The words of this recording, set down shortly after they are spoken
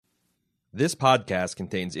This podcast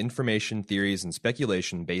contains information, theories, and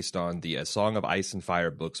speculation based on the A Song of Ice and Fire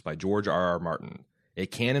books by George R. R. Martin.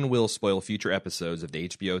 It can and will spoil future episodes of the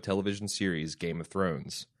HBO television series Game of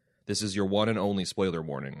Thrones. This is your one and only spoiler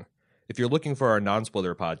warning. If you're looking for our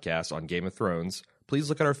non-spoiler podcast on Game of Thrones, please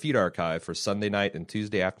look at our feed archive for Sunday night and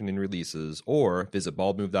Tuesday afternoon releases, or visit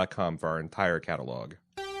baldmove.com for our entire catalog.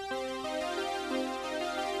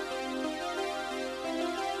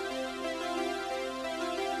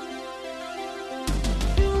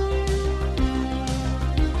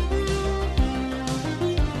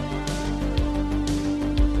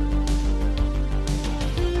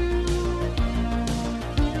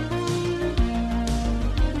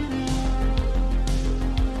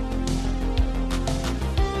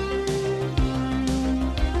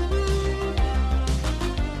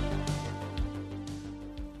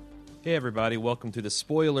 Hey everybody, welcome to the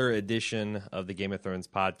spoiler edition of the Game of Thrones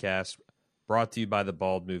podcast, brought to you by the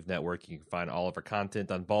Bald Move Network. You can find all of our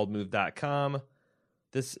content on baldmove.com.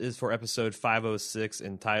 This is for episode 506,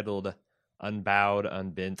 entitled Unbowed,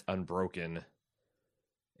 Unbent, Unbroken.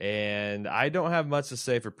 And I don't have much to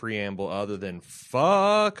say for preamble other than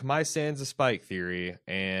fuck my Sansa Spike theory.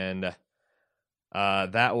 And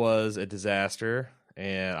that was a disaster,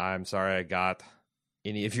 and I'm sorry I got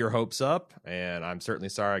any of your hopes up, and I'm certainly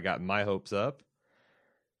sorry I got my hopes up.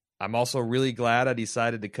 I'm also really glad I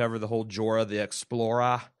decided to cover the whole Jorah the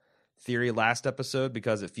Explorer theory last episode,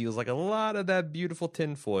 because it feels like a lot of that beautiful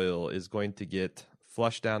tinfoil is going to get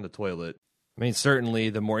flushed down the toilet. I mean, certainly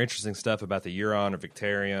the more interesting stuff about the Euron or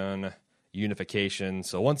Victarion unification.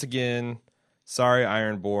 So once again, sorry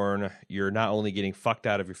Ironborn, you're not only getting fucked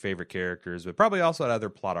out of your favorite characters, but probably also at other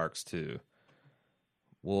plot arcs too.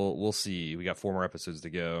 We'll see. We got 4 more episodes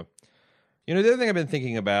to go. You know, the other thing I've been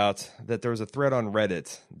thinking about, that there was a thread on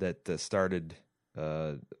Reddit that started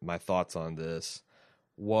my thoughts on this,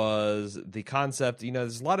 was the concept. You know,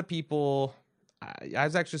 there's a lot of people. I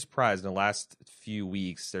was actually surprised in the last few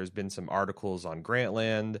weeks. There's been some articles on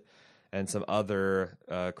Grantland and some other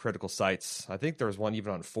critical sites. I think there was one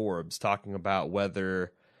even on Forbes talking about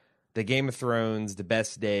whether the Game of Thrones, the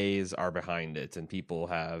best days are behind it, and people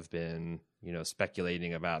have been, you know,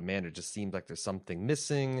 speculating about, man, it just seems like there's something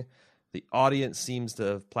missing. The audience seems to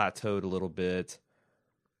have plateaued a little bit.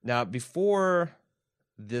 Now, before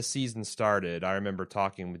this season started, I remember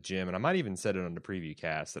talking with Jim, and I might even said it on the preview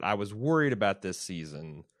cast, that I was worried about this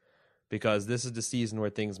season because this is the season where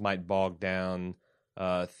things might bog down.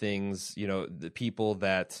 Things, you know, the people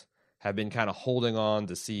that have been kind of holding on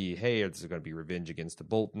to see, hey, is there going to be revenge against the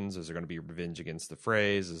Boltons? Is there going to be revenge against the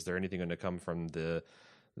Freys? Is there anything going to come from the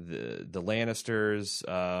Lannisters?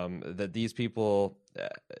 That these people,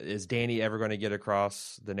 is Dany ever going to get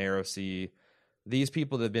across the Narrow Sea? These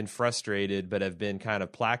people that have been frustrated but have been kind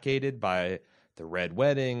of placated by the Red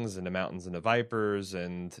Weddings and the Mountains and the Vipers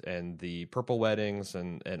and the Purple Weddings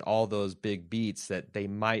and all those big beats, that they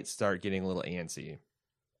might start getting a little antsy.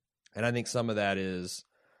 And I think some of that is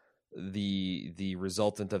the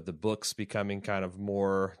resultant of the books becoming kind of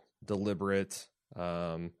more deliberate,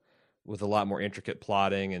 with a lot more intricate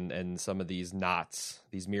plotting and some of these knots,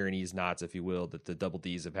 these Myronese knots, if you will, that the Double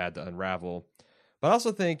Ds have had to unravel. But I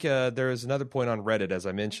also think there is another point on Reddit, as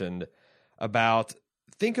I mentioned,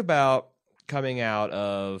 think about coming out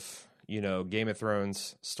of, you know, Game of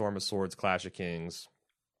Thrones, Storm of Swords, Clash of Kings.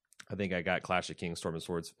 I think I got Clash of Kings, Storm of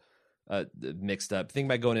Swords mixed up. Think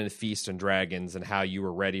about going into Feast and Dragons and how you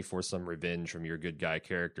were ready for some revenge from your good guy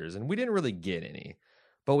characters. And we didn't really get any.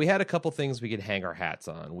 But we had a couple things we could hang our hats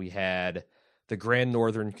on. We had the Grand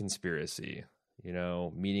Northern Conspiracy, you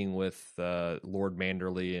know, meeting with Lord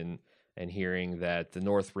Manderley and hearing that the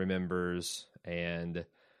North remembers. And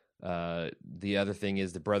the other thing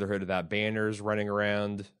is the Brotherhood Without Banners running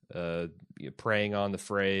around, preying on the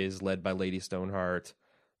Freys, led by Lady Stoneheart.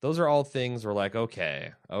 Those are all things we're like,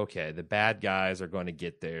 okay, the bad guys are going to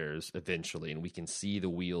get theirs eventually, and we can see the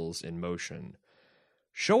wheels in motion.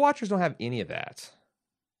 Show watchers don't have any of that.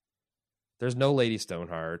 There's no Lady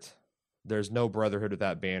Stoneheart. There's no Brotherhood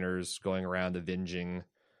Without Banners going around avenging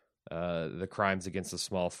the crimes against the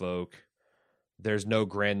small folk. There's no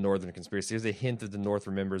Grand Northern Conspiracy. There's a hint that the North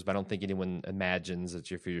remembers, but I don't think anyone imagines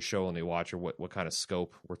that if you're show only watcher what kind of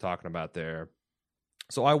scope we're talking about there.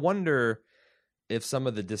 So I wonder if some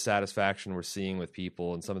of the dissatisfaction we're seeing with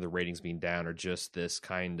people and some of the ratings being down are just this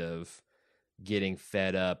kind of getting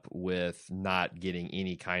fed up with not getting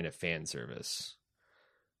any kind of fan service.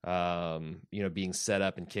 You know, being set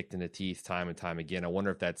up and kicked in the teeth time and time again. I wonder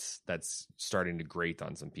if that's starting to grate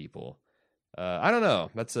on some people. I don't know.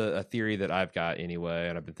 That's a theory that I've got anyway,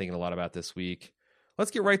 and I've been thinking a lot about this week.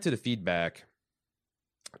 Let's get right to the feedback.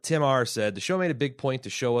 Tim R. said, the show made a big point to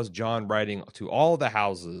show us John writing to all the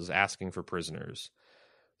houses asking for prisoners.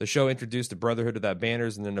 The show introduced the Brotherhood without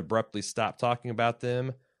banners and then abruptly stopped talking about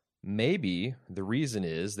them. Maybe the reason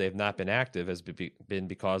is they've not been active has been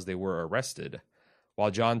because they were arrested. While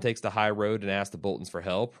John takes the high road and asks the Boltons for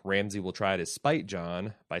help, Ramsay will try to spite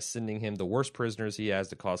John by sending him the worst prisoners he has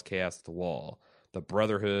to cause chaos at the Wall, the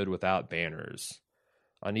Brotherhood without banners.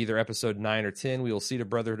 On either episode 9 or 10, we will see the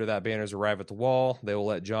Brotherhood without banners arrive at the Wall. They will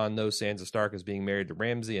let John know Sansa Stark is being married to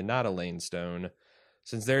Ramsay and not Elaine Stone.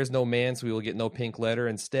 Since there is no man, so we will get no pink letter.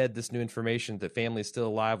 Instead, this new information that family is still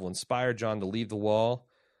alive will inspire John to leave the Wall.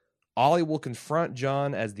 Ollie will confront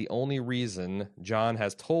John as the only reason John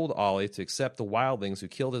has told Ollie to accept the wildlings who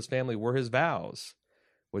killed his family were his vows.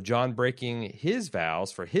 With John breaking his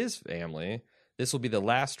vows for his family, this will be the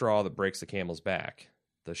last straw that breaks the camel's back.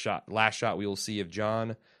 The last shot we will see of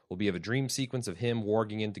John will be of a dream sequence of him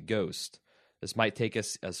warging into Ghost. This might take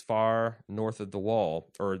us as far north of the Wall,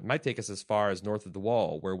 or it might take us as far as north of the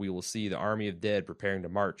Wall, where we will see the army of dead preparing to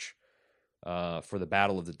march for the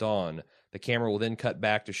Battle of the Dawn. The camera will then cut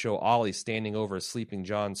back to show Ollie standing over a sleeping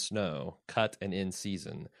Jon Snow, cut and in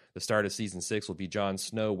season. The start of season 6 will be Jon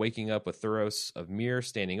Snow waking up with Thoros of Myr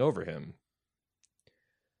standing over him.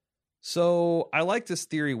 So I like this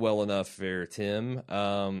theory well enough there, Tim.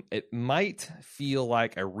 It might feel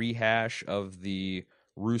like a rehash of the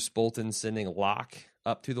Roose Bolton sending Locke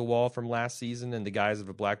up to the Wall from last season in the guise of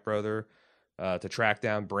a Black Brother to track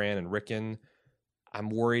down Bran and Rickon. I'm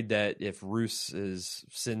worried that if Roose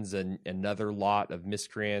sends another lot of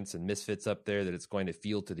miscreants and misfits up there, that it's going to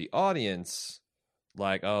feel to the audience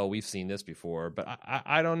like, oh, we've seen this before. But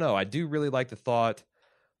I don't know. I do really like the thought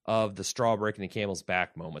of the straw breaking the camel's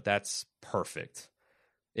back moment. That's perfect.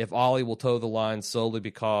 If Ollie will toe the line solely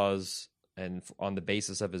because and on the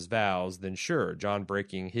basis of his vows, then sure, John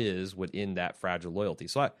breaking his would end that fragile loyalty.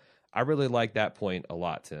 So I really like that point a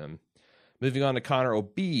lot, Tim. Moving on to Connor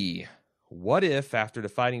O.B., what if, after the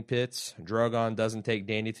fighting pits, Drogon doesn't take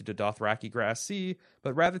Dany to the Dothraki Grass Sea,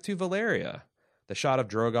 but rather to Valyria? The shot of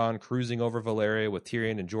Drogon cruising over Valyria with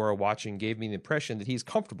Tyrion and Jorah watching gave me the impression that he's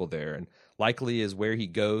comfortable there and likely is where he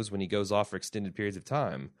goes when he goes off for extended periods of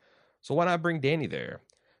time. So why not bring Dany there?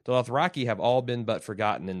 The Dothraki have all been but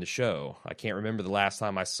forgotten in the show. I can't remember the last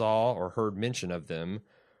time I saw or heard mention of them.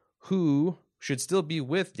 Who should still be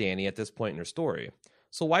with Dany at this point in her story?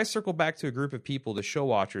 So why circle back to a group of people the show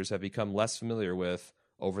watchers have become less familiar with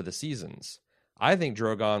over the seasons? I think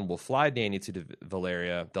Drogon will fly Dany to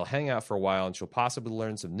Valyria. They'll hang out for a while, and she'll possibly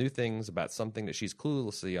learn some new things about something that she's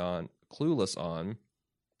clueless on,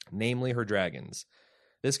 namely her dragons.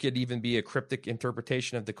 This could even be a cryptic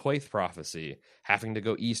interpretation of the Quaithe prophecy, having to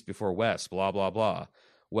go east before west, blah, blah, blah.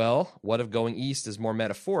 Well, what if going east is more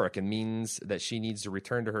metaphoric and means that she needs to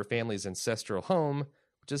return to her family's ancestral home,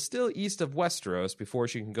 which is still east of Westeros, before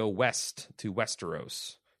she can go west to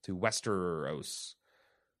Westeros.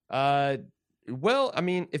 Well, I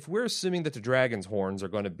mean, if we're assuming that the dragon's horns are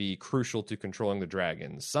going to be crucial to controlling the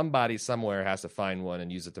dragons, somebody somewhere has to find one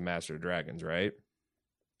and use it to master the dragons, right?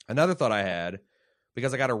 Another thought I had,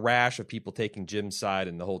 because I got a rash of people taking Jim's side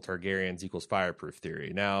in the whole Targaryens equals fireproof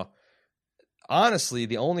theory. Now, honestly,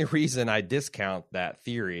 the only reason I discount that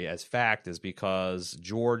theory as fact is because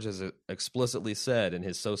George has explicitly said in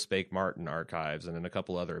his So Spake Martin archives and in a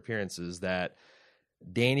couple other appearances that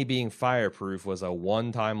Dany being fireproof was a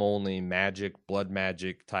one-time only blood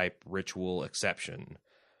magic type ritual exception.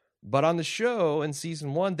 But on the show in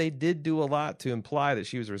season 1, they did do a lot to imply that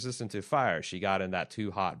she was resistant to fire. She got in that too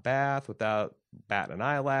hot bath without batting an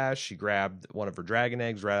eyelash. She grabbed one of her dragon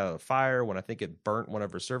eggs right out of the fire when I think it burnt one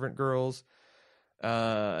of her servant girls.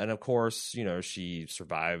 And of course, she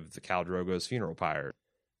survived the Khal Drogo's funeral pyre.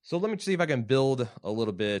 So let me see if I can build a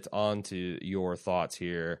little bit onto your thoughts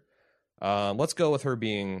here. Let's go with her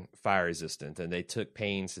being fire resistant. And they took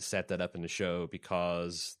pains to set that up in the show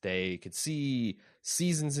because they could see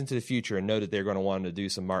seasons into the future and know that they're going to want to do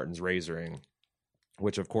some Martin's razoring,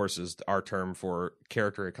 which of course is our term for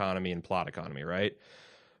character economy and plot economy, right?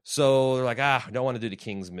 So they're like, we don't want to do the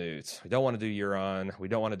King's Moot. We don't want to do Euron. We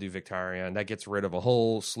don't want to do Victarion. That gets rid of a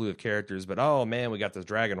whole slew of characters. But, oh, man, we got this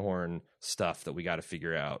Dragonhorn stuff that we got to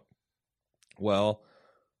figure out. Well,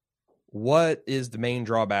 what is the main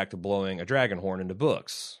drawback to blowing a Dragonhorn into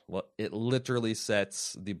books? Well, it literally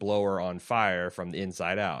sets the blower on fire from the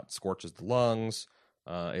inside out. Scorches the lungs.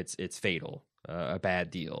 It's fatal. A bad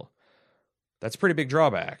deal. That's a pretty big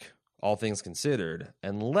drawback, all things considered.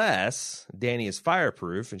 Unless Dany is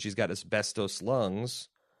fireproof and she's got asbestos lungs,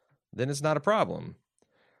 then it's not a problem.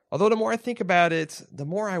 Although the more I think about it, the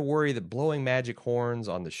more I worry that blowing magic horns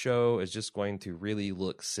on the show is just going to really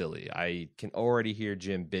look silly. I can already hear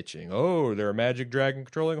Jim bitching. Oh, they're a magic dragon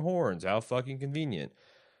controlling horns. How fucking convenient.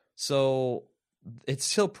 So it's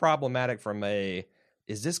still problematic from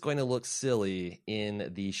is this going to look silly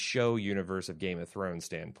in the show universe of Game of Thrones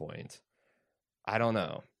standpoint? I don't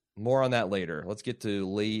know. More on that later. Let's get to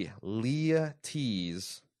Leah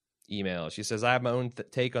T's email. She says, I have my own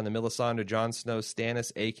take on the Melisandre Jon Snow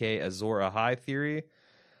Stannis, a.k.a. Azor Ahai theory.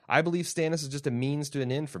 I believe Stannis is just a means to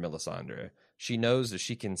an end for Melisandre. She knows that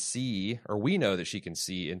she can see, or we know that she can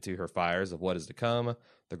see into her fires of what is to come.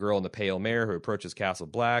 The girl in the pale mare who approaches Castle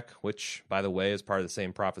Black, which, by the way, is part of the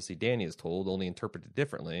same prophecy Dany is told, only interpreted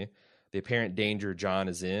differently. The apparent danger Jon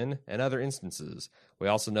is in, and other instances. We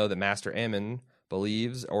also know that Master Aemon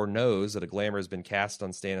believes or knows that a glamour has been cast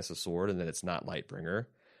on Stannis' sword and that it's not Lightbringer.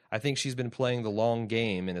 I think she's been playing the long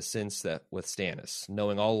game in a sense that with Stannis,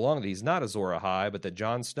 knowing all along that he's not Azor Ahai, but that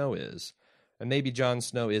Jon Snow is. And maybe Jon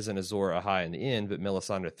Snow isn't Azor Ahai in the end, but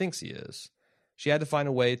Melisandre thinks he is. She had to find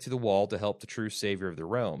a way to the wall to help the true savior of the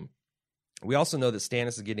realm. We also know that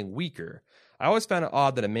Stannis is getting weaker. I always found it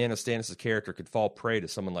odd that a man of Stannis' character could fall prey to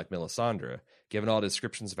someone like Melisandre, given all the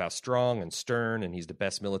descriptions of how strong and stern and he's the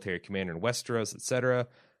best military commander in Westeros, etc.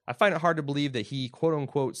 I find it hard to believe that he,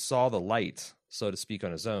 quote-unquote, saw the light, so to speak,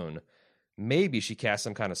 on his own. Maybe she cast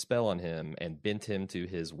some kind of spell on him and bent him to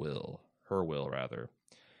his will. Her will, rather.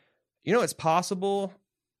 You know, it's possible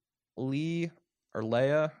Leia.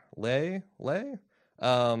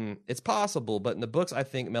 It's possible, but in the books, I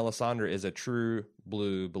think Melisandre is a true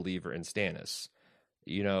blue believer in Stannis.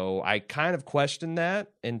 You know, I kind of questioned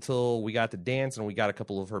that until we got to Dance and we got a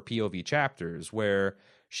couple of her POV chapters where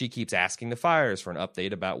she keeps asking the Fires for an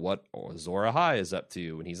update about what Azor Ahai is up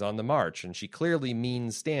to when he's on the march, and she clearly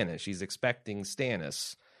means Stannis. She's expecting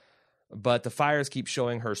Stannis, but the Fires keep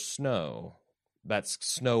showing her Snow. That's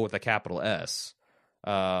Snow with a capital S,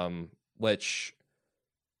 which,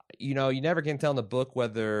 you know, you never can tell in the book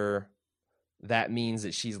whether that means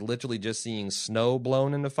that she's literally just seeing snow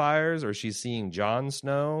blown in the fires, or she's seeing Jon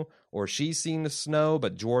Snow, or she's seeing the snow,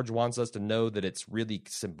 but George wants us to know that it's really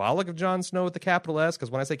symbolic of Jon Snow with the capital S,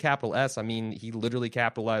 because when I say capital S, I mean he literally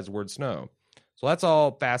capitalized the word snow. So that's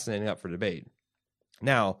all fascinating, up for debate.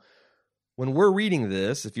 Now, when we're reading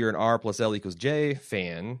this, if you're an R plus L equals J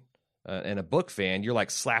fan, and a book fan, you're like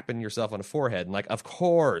slapping yourself on the forehead and like, of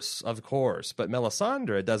course. But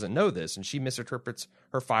Melisandre doesn't know this, and she misinterprets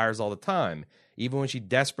her Fires all the time, even when she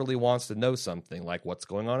desperately wants to know something, like what's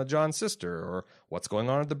going on with Jon's sister or what's going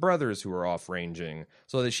on with the brothers who are off-ranging,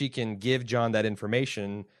 so that she can give Jon that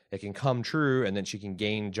information, it can come true, and then she can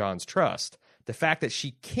gain Jon's trust. The fact that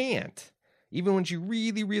she can't, even when she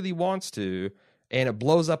really, really wants to, and it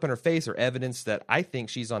blows up in her face, are evidence that I think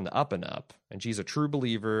she's on the up and up, and she's a true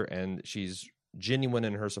believer, and she's genuine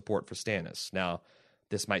in her support for Stannis. Now,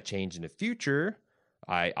 this might change in the future.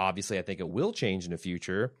 I think it will change in the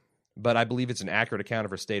future, but I believe it's an accurate account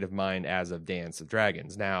of her state of mind as of Dance of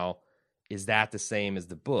Dragons. Now, is that the same as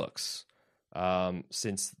the books?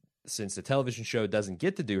 Since the television show doesn't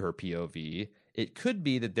get to do her POV, it could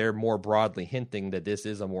be that they're more broadly hinting that this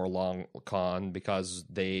is a more long con because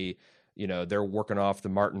they're working off the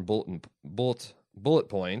Martin bullet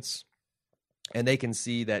points, and they can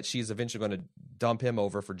see that she's eventually going to dump him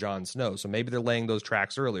over for Jon Snow. So maybe they're laying those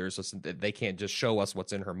tracks earlier so that they can't just show us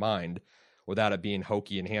what's in her mind without it being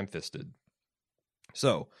hokey and ham-fisted.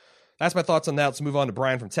 So that's my thoughts on that. Let's move on to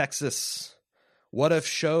Brian from Texas. What if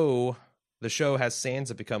the show has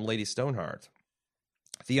Sansa become Lady Stoneheart?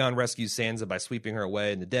 Theon rescues Sansa by sweeping her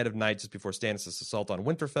away in the dead of night just before Stannis' assault on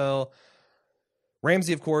Winterfell.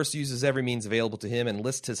 Ramsay, of course, uses every means available to him and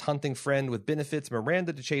enlists his hunting friend with benefits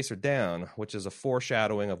Miranda to chase her down, which is a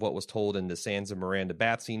foreshadowing of what was told in the Sansa-Miranda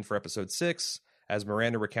bath scene for Episode 6, as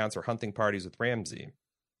Miranda recounts her hunting parties with Ramsay.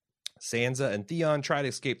 Sansa and Theon try to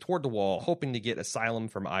escape toward the wall, hoping to get asylum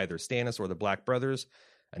from either Stannis or the Black Brothers.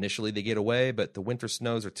 Initially, they get away, but the winter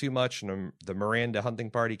snows are too much, and the Miranda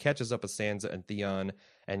hunting party catches up with Sansa and Theon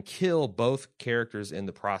and kill both characters in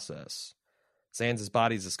the process. Sansa's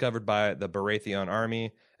body is discovered by the Baratheon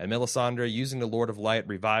army, and Melisandre, using the Lord of Light,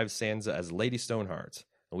 revives Sansa as Lady Stoneheart.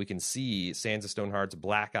 And we can see Sansa Stoneheart's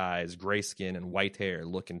black eyes, gray skin, and white hair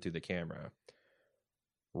look into the camera.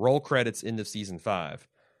 Roll credits, end of Season 5.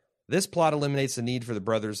 This plot eliminates the need for the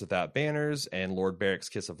brothers without banners and Lord Beric's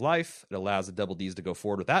kiss of life. It allows the Double Ds to go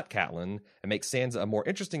forward without Catelyn and makes Sansa a more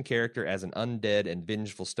interesting character as an undead and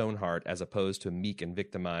vengeful Stoneheart as opposed to a meek and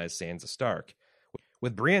victimized Sansa Stark.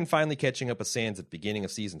 With Brienne finally catching up with Sansa at the beginning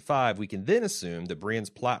of Season 5, we can then assume that Brienne's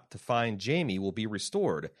plot to find Jaime will be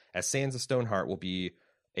restored, as Sansa Stoneheart will be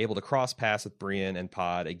able to cross paths with Brienne and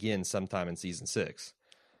Pod again sometime in season 6.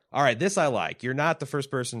 All right, this I like. You're not the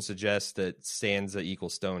first person to suggest that Sansa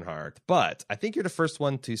equals Stoneheart, but I think you're the first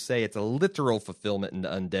one to say it's a literal fulfillment in the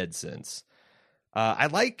undead sense. I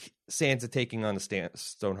like Sansa taking on the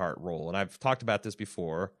Stoneheart role, and I've talked about this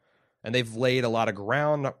before, and they've laid a lot of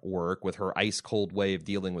groundwork with her ice-cold way of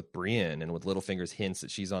dealing with Brienne and with Littlefinger's hints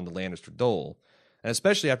that she's on the Lannister dole. And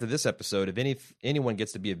especially after this episode, if anyone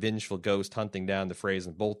gets to be a vengeful ghost hunting down the Freys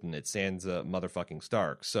and Bolton, it's Sansa motherfucking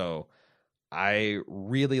Stark. So I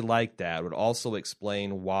really like that. It would also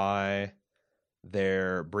explain why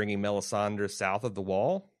they're bringing Melisandre south of the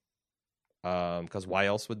Wall. Because why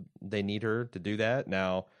else would they need her to do that?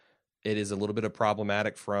 Now, it is a little bit of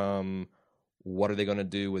problematic from what are they going to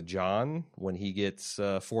do with Jon when he gets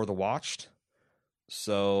for the watched.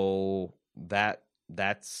 So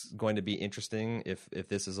that's going to be interesting if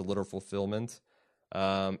this is a literal fulfillment.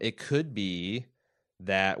 It could be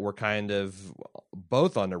that we're kind of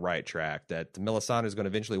both on the right track, that Melisandre is going to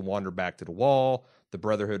eventually wander back to the Wall. The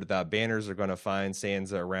Brotherhood Without Banners are going to find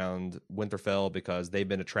Sansa around Winterfell because they've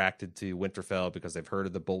been attracted to Winterfell because they've heard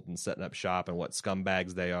of the Boltons setting up shop and what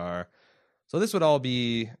scumbags they are. So this would all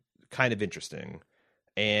be kind of interesting.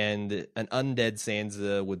 And an undead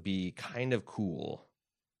Sansa would be kind of cool.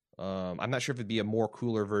 I'm not sure if it'd be a more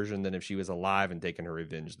cooler version than if she was alive and taking her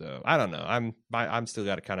revenge, though. I don't know. I'm still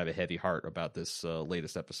got a kind of a heavy heart about this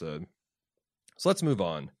latest episode. So let's move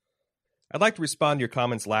on. I'd like to respond to your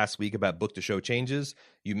comments last week about book-to-show changes.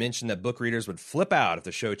 You mentioned that book readers would flip out if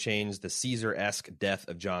the show changed the Caesar-esque death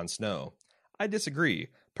of Jon Snow. I disagree.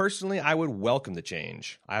 Personally, I would welcome the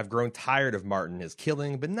change. I have grown tired of Martin, his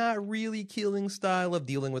killing, but not really killing style of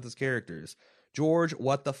dealing with his characters. George,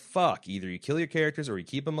 what the fuck? Either you kill your characters or you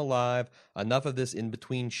keep them alive. Enough of this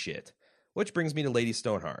in-between shit. Which brings me to Lady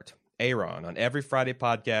Stoneheart. Aaron, on every Friday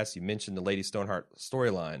podcast, you mentioned the Lady Stoneheart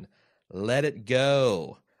storyline. Let it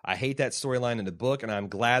go. I hate that storyline in the book, and I'm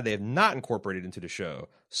glad they have not incorporated it into the show.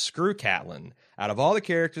 Screw Catelyn. Out of all the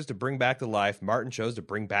characters to bring back to life, Martin chose to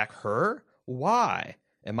bring back her? Why?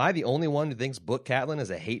 Am I the only one who thinks Book Catelyn is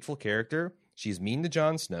a hateful character? She's mean to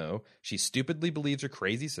Jon Snow. She stupidly believes her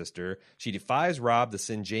crazy sister. She defies Robb to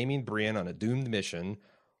send Jaime and Brienne on a doomed mission.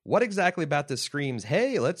 What exactly about this screams,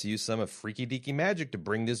 hey, let's use some of freaky deaky magic to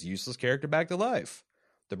bring this useless character back to life?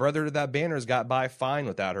 The Brotherhood Without Banners got by fine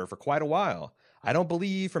without her for quite a while. I don't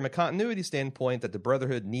believe, from a continuity standpoint, that the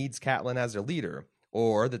Brotherhood needs Catelyn as their leader,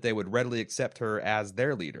 or that they would readily accept her as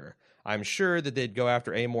their leader. I'm sure that they'd go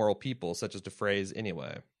after amoral people, such as the Freys,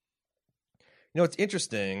 anyway. You know, it's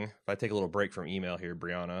interesting, if I take a little break from email here,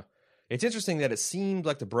 Brianna, it's interesting that it seemed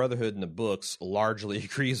like the Brotherhood in the books largely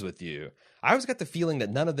agrees with you. I always got the feeling that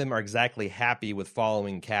none of them are exactly happy with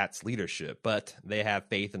following Kat's leadership, but they have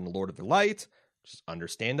faith in the Lord of the Light, which is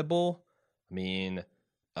understandable. I mean,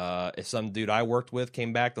 if some dude I worked with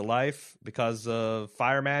came back to life because of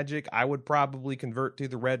fire magic, I would probably convert to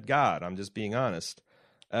the Red God. I'm just being honest.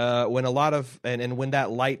 When a lot of, and when that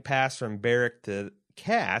light passed from Beric to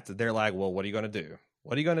Cat, they're like, well, what are you going to do?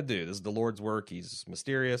 What are you going to do? This is the Lord's work. He's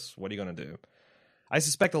mysterious. What are you going to do? I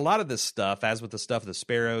suspect a lot of this stuff, as with the stuff of the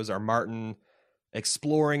Sparrows, are Martin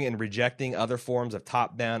exploring and rejecting other forms of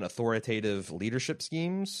top-down authoritative leadership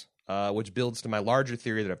schemes, which builds to my larger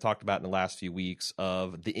theory that I've talked about in the last few weeks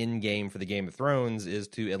of the end game for the Game of Thrones is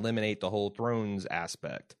to eliminate the whole thrones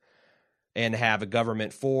aspect and have a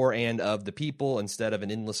government for and of the people instead of an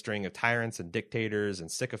endless string of tyrants and dictators and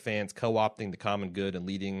sycophants co-opting the common good and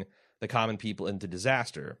leading the common people into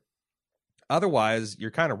disaster. Otherwise,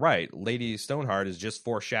 you're kind of right. Lady Stoneheart is just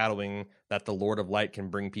foreshadowing that the Lord of Light can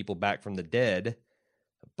bring people back from the dead,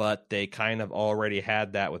 but they kind of already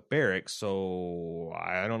had that with Beric, so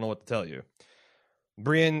I don't know what to tell you.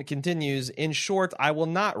 Brienne continues, in short, I will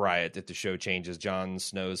not riot if the show changes Jon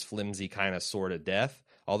Snow's flimsy kind of sort of death.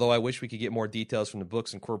 Although I wish we could get more details from the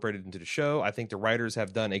books incorporated into the show, I think the writers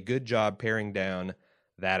have done a good job paring down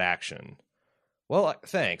that action. Well,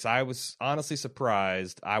 thanks. I was honestly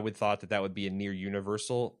surprised. I would thought that would be a near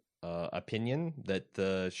universal opinion, that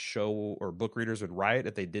the show or book readers would riot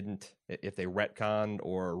if they retconned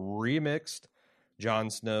or remixed Jon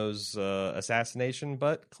Snow's assassination,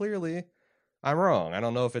 but clearly I'm wrong. I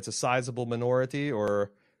don't know if it's a sizable minority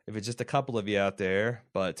or if it's just a couple of you out there,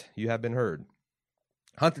 but you have been heard.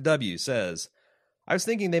 Hunter W. says, I was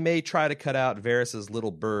thinking they may try to cut out Varys'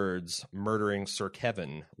 little birds murdering Sir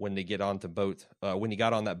Kevin when they get onto boat, when he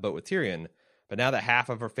got on that boat with Tyrion. But now that half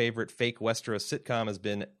of our favorite fake Westeros sitcom has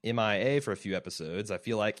been MIA for a few episodes, I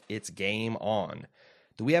feel like it's game on.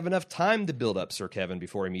 Do we have enough time to build up Sir Kevin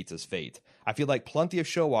before he meets his fate? I feel like plenty of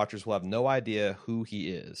show watchers will have no idea who he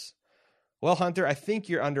is. Well, Hunter, I think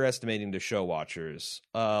you're underestimating the show watchers.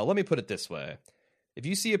 Let me put it this way. If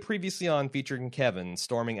you see a previously on featuring Kevin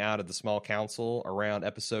storming out of the small council around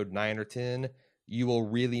episode 9 or 10, you will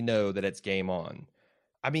really know that it's game on.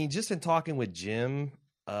 I mean, just in talking with Jim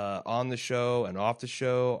on the show and off the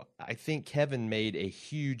show, I think Kevin made a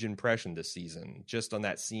huge impression this season, just on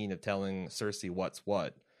that scene of telling Cersei what's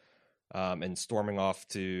what and storming off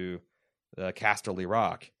to Casterly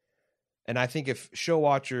Rock. And I think if show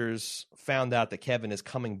watchers found out that Kevin is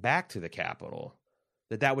coming back to the capital,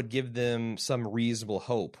 that would give them some reasonable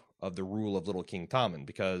hope of the rule of Little King Tommen,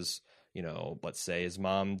 because, you know, let's say his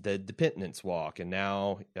mom did the penitence walk, and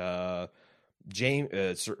now Loras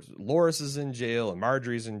is in jail, and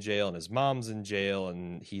Marjorie's in jail, and his mom's in jail,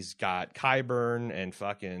 and he's got Qyburn and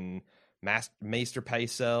fucking Maester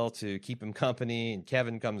Pycelle to keep him company, and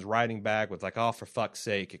Kevin comes riding back with like, oh, for fuck's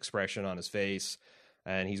sake expression on his face,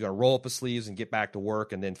 and he's going to roll up his sleeves and get back to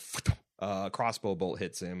work, and then a crossbow bolt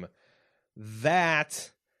hits him. That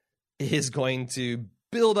is going to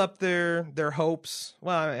build up their hopes.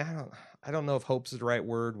 Well, I don't know if hopes is the right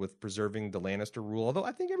word with preserving the Lannister rule, although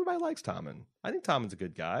I think everybody likes Tommen. I think Tommen's a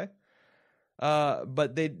good guy.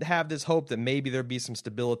 But they have this hope that maybe there'd be some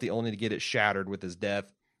stability, only to get it shattered with his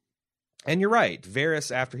death. And you're right.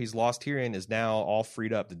 Varys, after he's lost Tyrion, is now all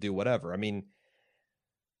freed up to do whatever. I mean,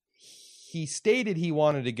 he stated he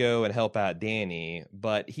wanted to go and help out Dany,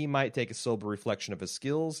 but he might take a sober reflection of his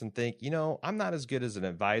skills and think, you know, I'm not as good as an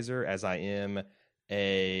advisor as I am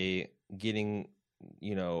I'm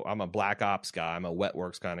a black ops guy. I'm a wet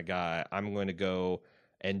works kind of guy. I'm going to go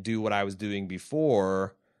and do what I was doing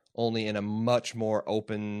before, only in a much more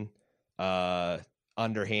open,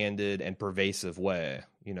 underhanded and pervasive way.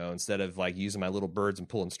 You know, instead of like using my little birds and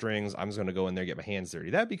pulling strings, I'm just going to go in there and get my hands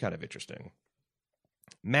dirty. That'd be kind of interesting.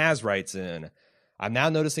 Maz writes in, I'm now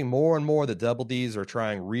noticing more and more that Double D's are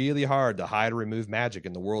trying really hard to hide or remove magic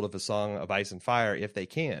in the world of A Song of Ice and Fire if they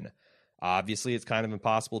can. Obviously, it's kind of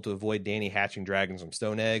impossible to avoid Dany hatching dragons from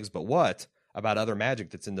stone eggs, but what about other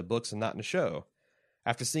magic that's in the books and not in the show?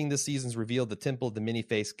 After seeing this season's reveal of the Temple of the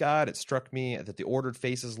Many-Faced God, it struck me that the ordered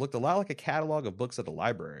faces looked a lot like a catalog of books at a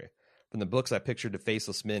library. From the books, I pictured the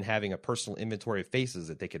faceless men having a personal inventory of faces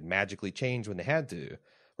that they could magically change when they had to.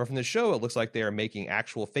 But from the show, it looks like they are making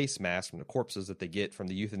actual face masks from the corpses that they get from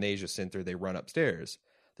the euthanasia center they run upstairs.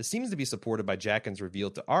 This seems to be supported by Jaqen's reveal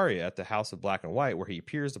to Arya at the House of Black and White, where he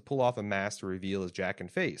appears to pull off a mask to reveal his Jaqen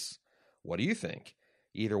face. What do you think?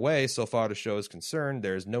 Either way, so far the show is concerned,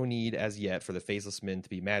 there is no need as yet for the faceless men to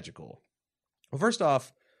be magical. Well, first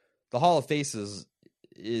off, the Hall of Faces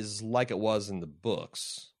is like it was in the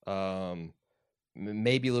books.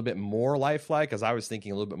 Maybe a little bit more lifelike, because I was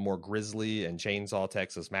thinking a little bit more Grizzly and Chainsaw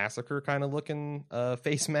Texas Massacre kind of looking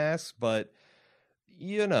face masks, but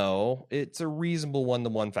you know, it's a reasonable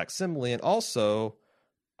one-to-one facsimile. And also,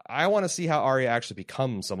 I want to see how Arya actually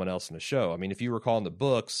becomes someone else in the show. I mean, if you recall in the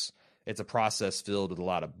books, it's a process filled with a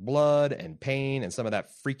lot of blood and pain and some of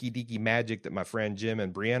that freaky-deaky magic that my friend Jim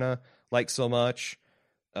and Brianna like so much.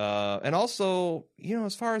 And also, you know,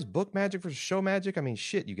 as far as book magic versus show magic, I mean,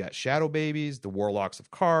 shit, you got shadow babies, the warlocks of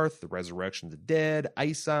Karth, the resurrection of the dead,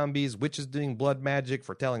 ice zombies, witches doing blood magic,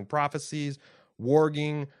 foretelling prophecies,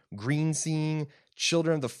 warging, green seeing,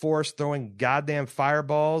 children of the forest throwing goddamn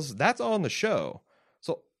fireballs. That's all in the show.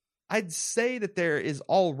 So I'd say that there is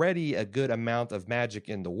already a good amount of magic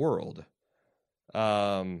in the world.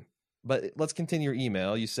 But let's continue your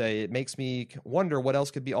email. You say, it makes me wonder what else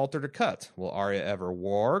could be altered or cut. Will Arya ever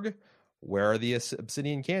warg? Where are the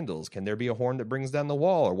obsidian candles? Can there be a horn that brings down the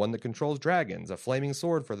wall, or one that controls dragons? A flaming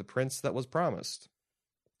sword for the prince that was promised?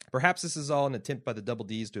 Perhaps this is all an attempt by the Double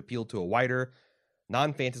Ds to appeal to a wider,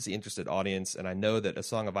 non-fantasy interested audience, and I know that A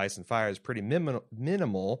Song of Ice and Fire is pretty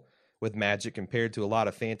minimal with magic compared to a lot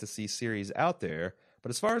of fantasy series out there, but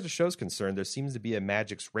as far as the show's concerned, there seems to be a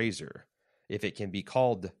magic's razor, if it can be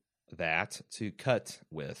called that, to cut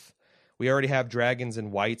with. We already have dragons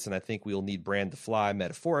and whites, and I think we'll need Bran to fly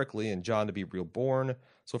metaphorically and Jon to be reborn.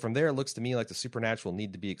 So from there, it looks to me like the supernatural will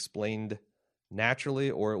need to be explained naturally,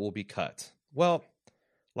 or it will be cut. Well,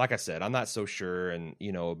 like I said, I'm not so sure, and,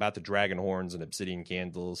 you know, about the dragon horns and obsidian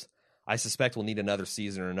candles, I suspect we'll need another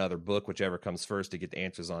season or another book, whichever comes first, to get the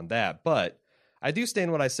answers on that. But I do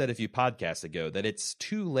stand what I said a few podcasts ago, that it's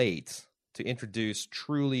too late to introduce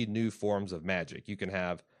truly new forms of magic. You can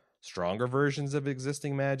have stronger versions of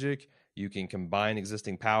existing magic, you can combine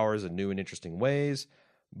existing powers in new and interesting ways,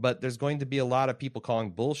 but there's going to be a lot of people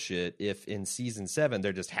calling bullshit if in season 7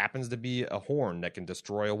 there just happens to be a horn that can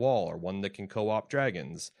destroy a wall, or one that can co-op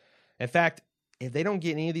dragons. In fact, if they don't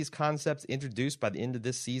get any of these concepts introduced by the end of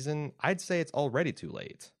this season, I'd say it's already too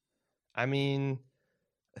late. I mean,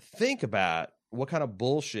 think about what kind of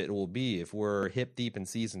bullshit it will be if we're hip deep in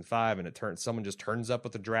season 5 and someone just turns up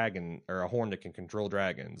with a dragon or a horn that can control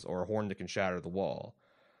dragons or a horn that can shatter the wall.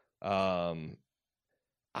 I'm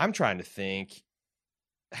trying to think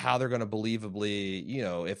how they're going to believably,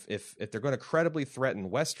 if they're going to credibly threaten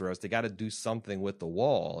Westeros, they got to do something with the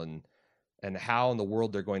wall, and how in the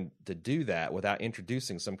world they're going to do that without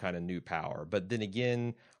introducing some kind of new power. But then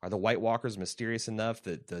again, are the White Walkers mysterious enough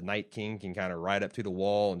that the Night King can kind of ride up to the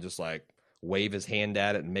wall and just like wave his hand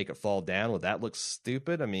at it and make it fall down? Would that look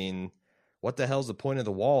stupid? I mean, what the hell's the point of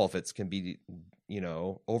the wall if it can be,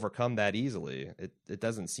 overcome that easily? It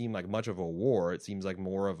doesn't seem like much of a war. It seems like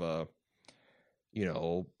more of a,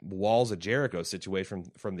 walls of Jericho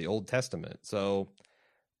situation from the Old Testament. So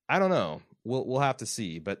I don't know. We'll have to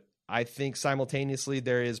see. But I think simultaneously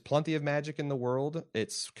there is plenty of magic in the world.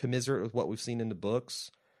 It's commiserate with what we've seen in the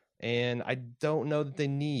books. And I don't know that they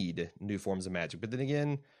need new forms of magic. But then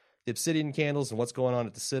again, the obsidian candles and what's going on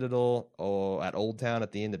at the Citadel or at Old Town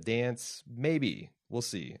at the end of Dance, maybe. We'll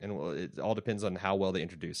see. And it all depends on how well they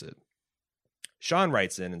introduce it. Sean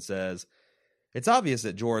writes in and says, it's obvious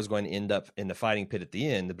that Jorah is going to end up in the fighting pit at the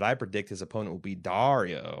end, but I predict his opponent will be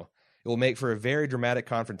Daario. It will make for a very dramatic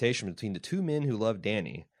confrontation between the two men who love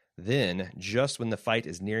Dany. Then, just when the fight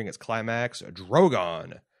is nearing its climax,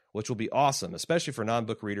 Drogon, which will be awesome, especially for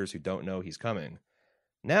non-book readers who don't know he's coming.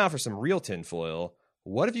 Now for some real tinfoil.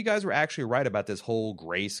 What if you guys were actually right about this whole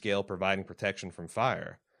grayscale providing protection from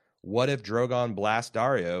fire? What if Drogon blasts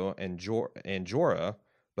Daario and Jorah,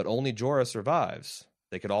 but only Jorah survives?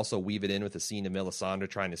 They could also weave it in with a scene of Melisandre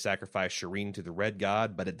trying to sacrifice Shireen to the Red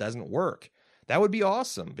God, but it doesn't work. That would be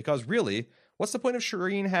awesome, because really, what's the point of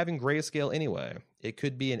Shireen having grayscale anyway? It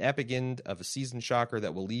could be an epic end of a season shocker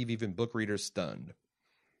that will leave even book readers stunned.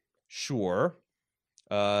 Sure,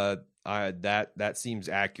 that seems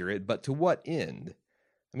accurate, but to what end?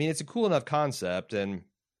 I mean, it's a cool enough concept, and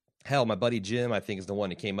hell, my buddy Jim, I think, is the one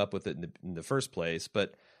who came up with it in the first place,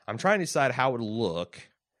 but I'm trying to decide how it would look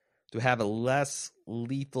to have a less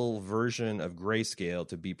lethal version of grayscale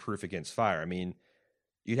to be proof against fire. I mean,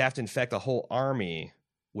 you'd have to infect a whole army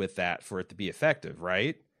with that for it to be effective,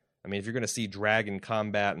 right? I mean, if you're going to see dragon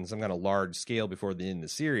combat in some kind of large scale before the end of the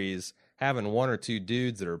series, having one or two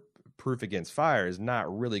dudes that are proof against fire is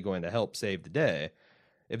not really going to help save the day.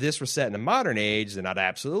 If this were set in a modern age, then I'd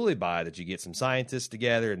absolutely buy that you get some scientists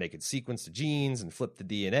together and they could sequence the genes and flip the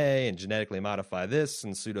DNA and genetically modify this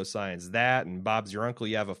and pseudoscience that, and Bob's your uncle,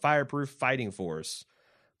 you have a fireproof fighting force.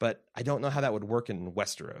 But I don't know how that would work in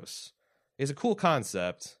Westeros. It's a cool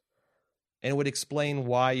concept, and it would explain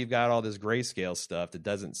why you've got all this grayscale stuff that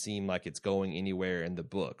doesn't seem like it's going anywhere in the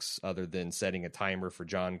books, other than setting a timer for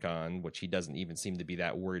Jon Con, which he doesn't even seem to be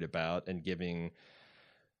that worried about, and giving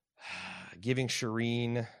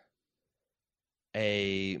Shireen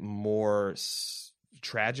a more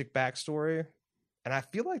tragic backstory. And I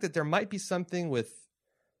feel like that there might be something with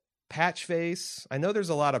Patchface. I know there's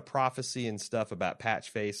a lot of prophecy and stuff about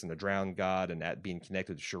Patchface and the Drowned God and that being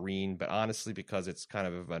connected to Shireen, but honestly, because it's kind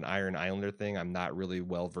of an Iron Islander thing, I'm not really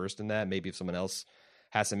well versed in that. Maybe if someone else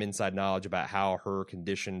has some inside knowledge about how her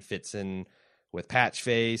condition fits in with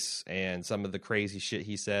Patchface and some of the crazy shit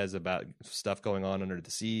he says about stuff going on under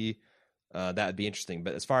the sea, that would be interesting.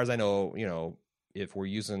 But as far as I know, if we're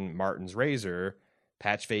using Martin's razor,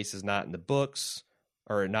 Patchface is not in the books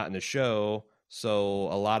or not in the show, so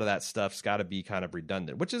a lot of that stuff's got to be kind of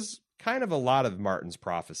redundant, which is kind of a lot of Martin's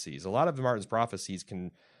prophecies. A lot of Martin's prophecies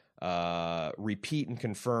can repeat and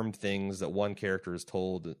confirm things that one character is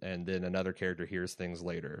told, and then another character hears things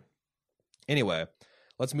later. Anyway,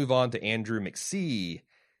 let's move on to Andrew McSee.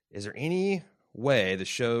 Is there any way the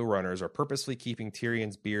showrunners are purposely keeping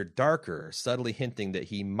Tyrion's beard darker, subtly hinting that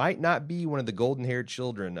he might not be one of the golden-haired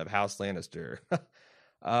children of House Lannister?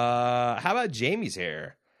 How about Jaime's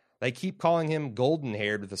hair? They keep calling him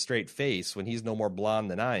golden-haired with a straight face when he's no more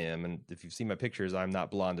blonde than I am. And if you've seen my pictures, I'm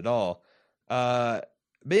not blonde at all. But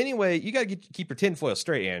anyway, you got to keep your tinfoil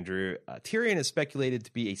straight, Andrew. Tyrion is speculated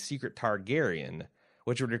to be a secret Targaryen,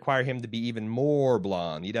 which would require him to be even more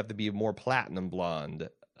blonde. He'd have to be more platinum blonde.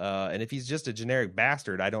 And if he's just a generic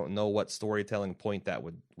bastard, I don't know what storytelling point that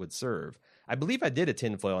would serve. I believe I did a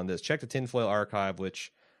tinfoil on this. Check the tinfoil archive,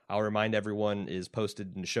 which I'll remind everyone is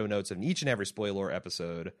posted in the show notes of each and every SpoiLORE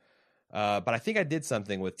episode. But I think I did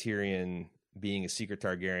something with Tyrion being a secret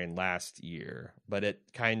Targaryen last year. But it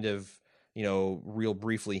kind of, real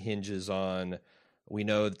briefly hinges on, we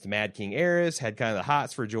know that the Mad King Aerys had kind of the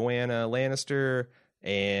hots for Joanna Lannister,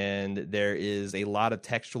 and there is a lot of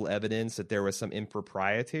textual evidence that there was some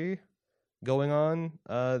impropriety going on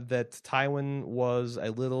that Tywin was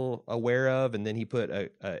a little aware of, and then he put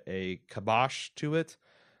a kibosh to it.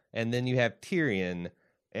 And then you have Tyrion.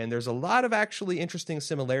 And there's a lot of actually interesting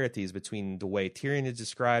similarities between the way Tyrion is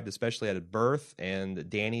described, especially at birth, and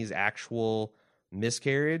Dany's actual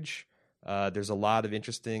miscarriage. There's a lot of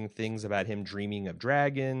interesting things about him dreaming of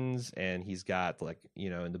dragons, and he's got, like,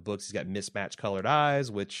 in the books, he's got mismatched colored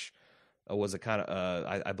eyes, which was a kind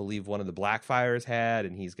of, I believe one of the Blackfires had,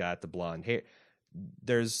 and he's got the blonde hair.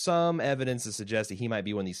 There's some evidence to suggest that he might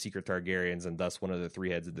be one of these secret Targaryens, and thus one of the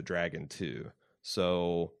three heads of the dragon too.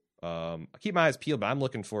 So I keep my eyes peeled, but I'm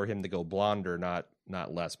looking for him to go blonder, not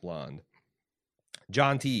less blonde.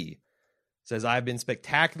 John T. says, I've been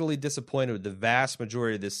spectacularly disappointed with the vast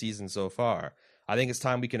majority of this season so far. I think it's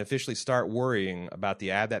time we can officially start worrying about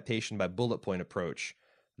the adaptation by bullet point approach,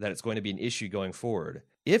 that it's going to be an issue going forward.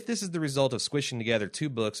 If this is the result of squishing together 2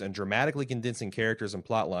 books and dramatically condensing characters and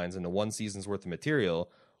plot lines into 1 season's worth of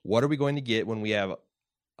material, what are we going to get when we have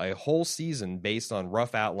a whole season based on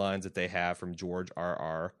rough outlines that they have from George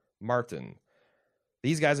R.R. Martin?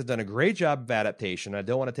 These guys have done a great job of adaptation. I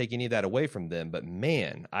don't want to take any of that away from them, but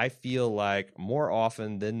man, I feel like more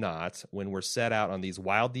often than not, when we're set out on these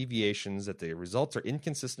wild deviations, that the results are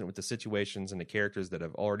inconsistent with the situations and the characters that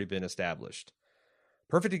have already been established.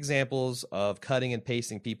 Perfect examples of cutting and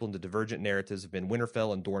pasting people into divergent narratives have been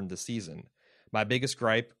Winterfell and Dorne this season. My biggest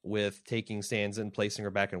gripe with taking Sansa and placing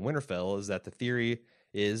her back in Winterfell is that the theory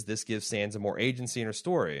is this gives Sansa more agency in her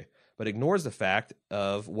story, but ignores the fact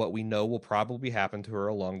of what we know will probably happen to her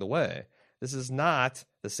along the way. This is not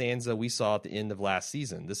the Sansa we saw at the end of last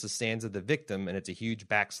season. This is Sansa the victim, and it's a huge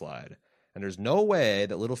backslide. And there's no way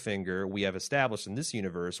that Littlefinger, we have established in this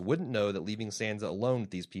universe, wouldn't know that leaving Sansa alone with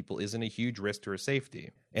these people isn't a huge risk to her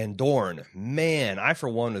safety. And Dorne, man, I for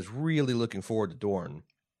one was really looking forward to Dorne.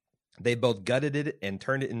 They both gutted it and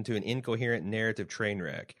turned it into an incoherent narrative train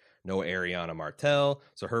wreck. No Ariana Martell,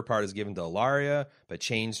 so her part is given to Ilaria, but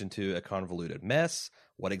changed into a convoluted mess.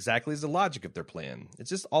 What exactly is the logic of their plan?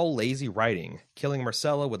 It's just all lazy writing. Killing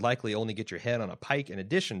Myrcella would likely only get your head on a pike in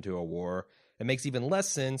addition to a war. It makes even less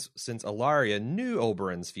sense since Ilaria knew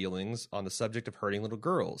Oberyn's feelings on the subject of hurting little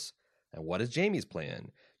girls. And what is Jaime's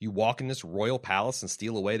plan? You walk in this royal palace and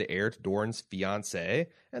steal away the heir to Doran's fiancée,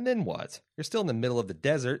 and then what? You're still in the middle of the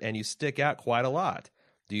desert, and you stick out quite a lot.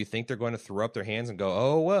 Do you think they're going to throw up their hands and go,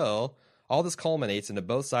 oh, well? All this culminates into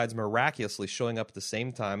both sides miraculously showing up at the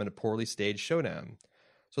same time in a poorly staged showdown.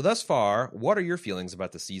 So thus far, what are your feelings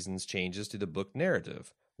about the season's changes to the book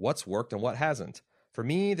narrative? What's worked and what hasn't? For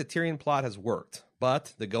me, the Tyrion plot has worked,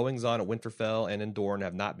 but the goings-on at Winterfell and in Dorne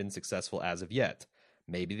have not been successful as of yet.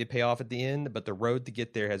 Maybe they pay off at the end, but the road to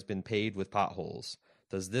get there has been paved with potholes.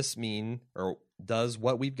 Does this mean, or does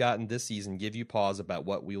what we've gotten this season give you pause about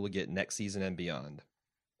what we will get next season and beyond?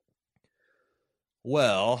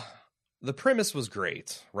 Well, the premise was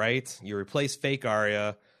great, right? You replace fake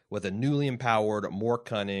Arya with a newly empowered, more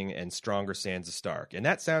cunning, and stronger Sansa Stark. And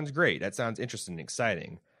that sounds great. That sounds interesting and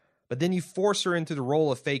exciting. But then you force her into the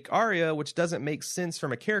role of fake Arya, which doesn't make sense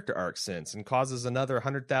from a character arc sense, and causes another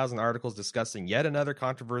 100,000 articles discussing yet another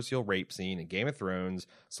controversial rape scene in Game of Thrones.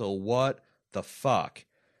 So what the fuck?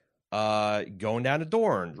 Going down to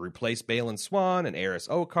Dorne, replace Balon Swan and Aerys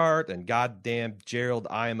Oakheart and goddamn Gerald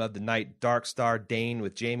I Am of the Night Darkstar Dane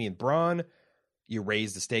with Jaime and Bronn. You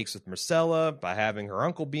raise the stakes with Myrcella by having her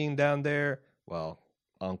uncle being down there. Well,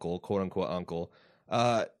 uncle, quote-unquote uncle.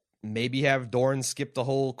 Maybe have Dorne skip the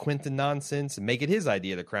whole Quentyn nonsense and make it his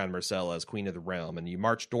idea to crown Myrcella as Queen of the Realm, and you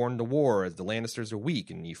march Dorne to war as the Lannisters are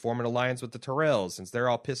weak, and you form an alliance with the Tyrells since they're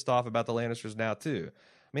all pissed off about the Lannisters now too.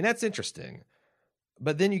 I mean, that's interesting.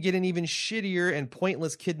 But then you get an even shittier and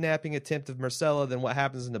pointless kidnapping attempt of Myrcella than what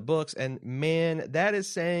happens in the books, and man, that is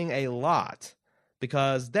saying a lot,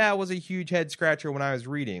 because that was a huge head scratcher when I was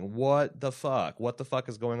reading. What the fuck? What the fuck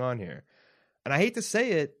is going on here? And I hate to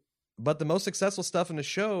say it, but the most successful stuff in the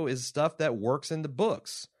show is stuff that works in the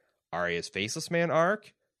books. Arya's Faceless Man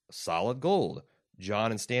arc, solid gold. Jon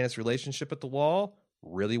and Stannis' relationship at the Wall,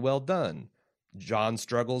 really well done. Jon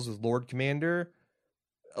struggles with Lord Commander,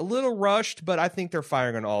 a little rushed, but I think they're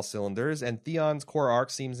firing on all cylinders. And Theon's core arc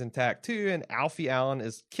seems intact too, and Alfie Allen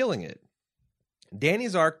is killing it.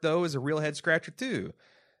 Dany's arc, though, is a real head scratcher too,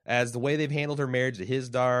 as the way they've handled her marriage to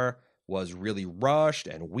Hisdar was really rushed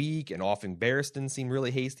and weak, and often Barristan seemed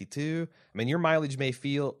really hasty too. I mean, your mileage may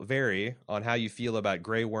vary on how you feel about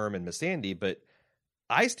Grey Worm and Missandei, but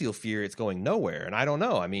I still fear it's going nowhere, and I don't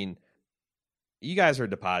know. I mean, you guys heard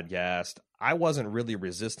the podcast. I wasn't really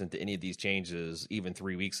resistant to any of these changes even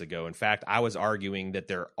 3 weeks ago. In fact, I was arguing that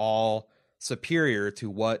they're all superior to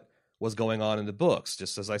what was going on in the books,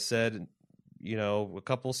 just as I said, a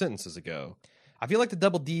couple of sentences ago. I feel like the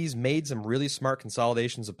Double D's made some really smart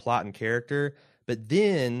consolidations of plot and character, but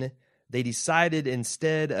then they decided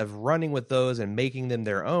instead of running with those and making them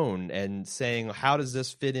their own and saying, how does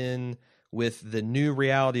this fit in with the new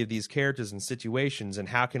reality of these characters and situations, and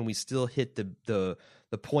how can we still hit the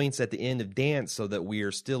points at the end of Dance so that we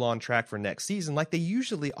are still on track for next season, like they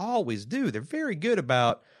usually always do. They're very good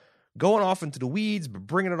about going off into the weeds, but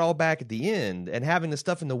bringing it all back at the end and having the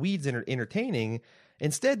stuff in the weeds entertaining.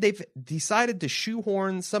 Instead, they've decided to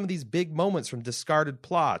shoehorn some of these big moments from discarded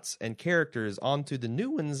plots and characters onto the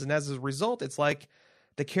new ones, and as a result, it's like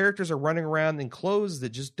the characters are running around in clothes that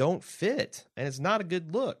just don't fit, and it's not a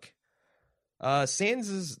good look.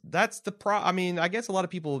 Sans that's the I mean, I guess a lot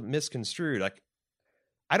of people misconstrued. Like,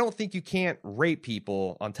 I don't think you can't rape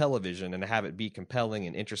people on television and have it be compelling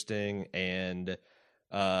and interesting and,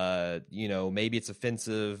 maybe it's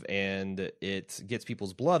offensive and it gets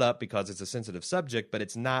people's blood up because it's a sensitive subject, but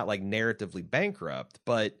it's not like narratively bankrupt.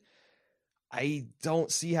 But I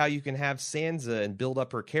don't see how you can have Sansa and build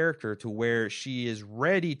up her character to where she is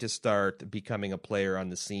ready to start becoming a player on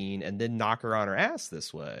the scene and then knock her on her ass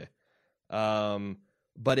this way.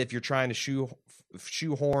 But if you're trying to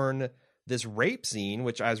shoehorn this rape scene,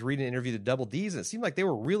 which I was reading an interview to Double D's, and it seemed like they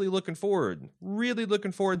were really looking forward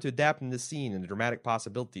to adapting this scene and the dramatic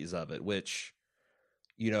possibilities of it, which,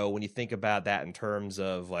 when you think about that in terms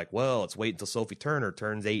of like, well, let's wait until Sophie Turner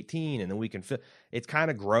turns 18 and then we can it's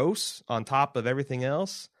kind of gross on top of everything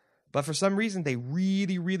else. But for some reason, they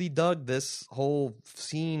really, really dug this whole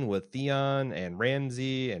scene with Theon and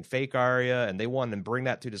Ramsay and fake Arya, and they wanted to bring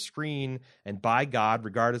that to the screen. And by God,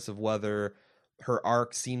 regardless of whether her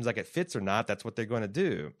arc seems like it fits or not, that's what they're going to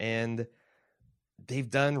do. And they've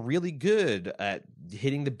done really good at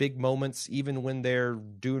hitting the big moments, even when they're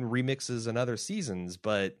doing remixes and other seasons.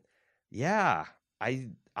 But yeah, I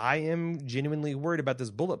am genuinely worried about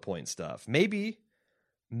this bullet point stuff. Maybe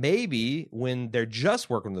when they're just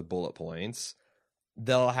working with bullet points,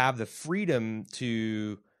 they'll have the freedom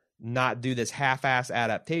to not do this half-ass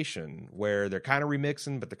adaptation where they're kind of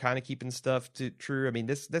remixing, but they're kind of keeping stuff true. I mean,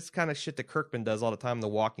 this kind of shit that Kirkman does all the time in the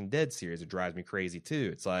Walking Dead series. It drives me crazy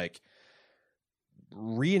too. It's like,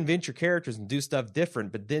 reinvent your characters and do stuff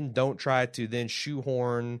different, but then don't try to then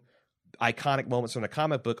shoehorn iconic moments from a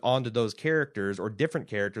comic book onto those characters or different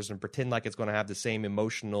characters and pretend like it's going to have the same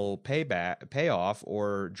emotional payoff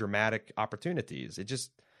or dramatic opportunities. It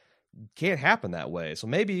just can't happen that way. So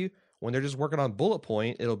maybe when they're just working on bullet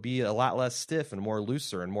point, it'll be a lot less stiff and more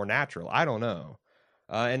looser and more natural. I don't know.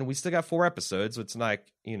 And we still got 4 episodes, so it's like,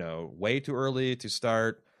 way too early to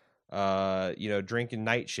start, drinking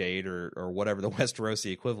Nightshade or whatever the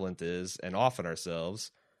Westerosi equivalent is and offing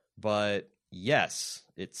ourselves. But yes,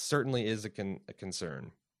 it certainly is a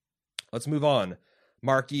concern. Let's move on.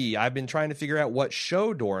 Mark E., I've been trying to figure out what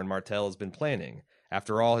show Doran Martell has been planning.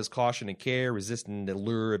 After all his caution and care, resisting the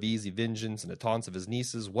lure of easy vengeance and the taunts of his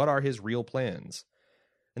nieces, what are his real plans?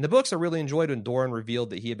 In the books, I really enjoyed when Doran revealed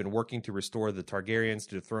that he had been working to restore the Targaryens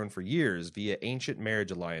to the throne for years via ancient marriage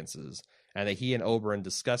alliances, and that he and Oberyn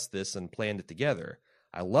discussed this and planned it together.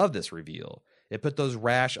 I love this reveal. It put those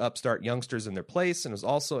rash upstart youngsters in their place, and was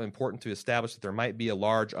also important to establish that there might be a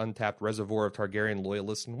large untapped reservoir of Targaryen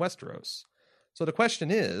loyalists in Westeros. So the question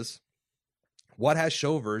is, what has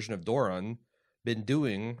show version of Doran been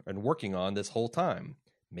doing and working on this whole time?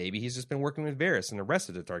 Maybe he's just been working with Varys and the rest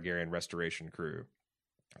of the Targaryen restoration crew.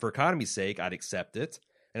 For economy's sake, I'd accept it,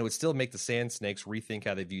 and it would still make the Sand Snakes rethink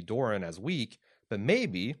how they view Doran as weak, but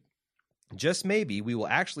maybe, just maybe, we will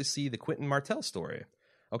actually see the Quentyn Martell story.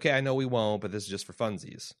 Okay, I know we won't, but this is just for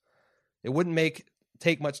funsies. It wouldn't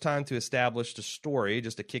take much time to establish the story,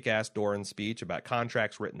 just a kick-ass Doran speech about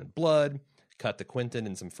contracts written in blood, cut to Quentyn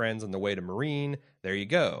and some friends on their way to Meereen. There you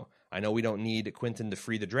go. I know we don't need Quentyn to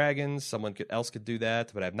free the dragons. Someone else could do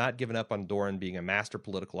that, but I've not given up on Doran being a master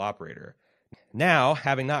political operator. Now,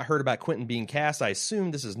 having not heard about Quentyn being cast, I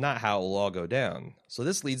assume this is not how it will all go down. So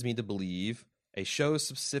this leads me to believe a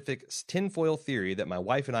show-specific tinfoil theory that my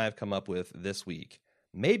wife and I have come up with this week.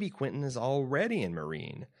 Maybe Quentyn is already in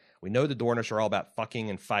Meereen. We know the Dornish are all about fucking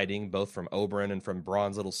and fighting, both from Oberyn and from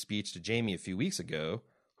Bronn's little speech to Jaime a few weeks ago.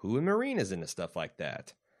 Who in Meereen is into stuff like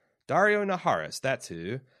that? Daario Naharis, that's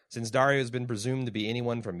who. Since Daario has been presumed to be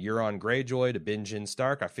anyone from Euron Greyjoy to Benjen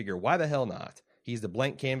Stark, I figure why the hell not? He's the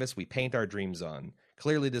blank canvas we paint our dreams on.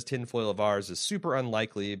 Clearly this tinfoil of ours is super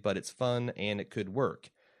unlikely, but it's fun and it could work.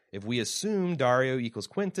 If we assume Daario equals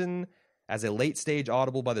Quentyn as a late-stage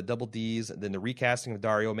audible by the Double Ds, then the recasting of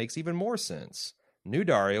Daario makes even more sense. New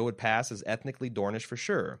Daario would pass as ethnically Dornish for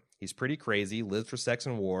sure. He's pretty crazy, lived for sex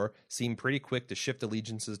and war, seemed pretty quick to shift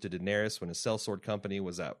allegiances to Daenerys when his sellsword company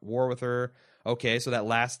was at war with her. Okay, so that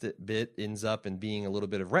last bit ends up in being a little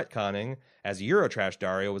bit of retconning, as Eurotrash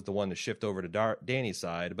Daario was the one to shift over to Dany's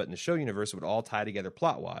side, but in the show universe it would all tie together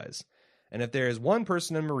plot-wise. And if there is one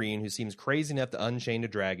person in Meereen who seems crazy enough to unchain the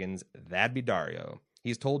dragons, that'd be Daario.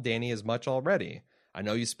 He's told Dany as much already. I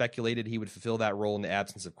know you speculated he would fulfill that role in the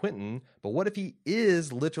absence of Quentyn, but what if he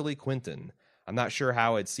is literally Quentyn? I'm not sure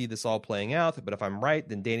how I'd see this all playing out, but if I'm right,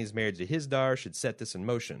 then Dany's marriage to his Dar should set this in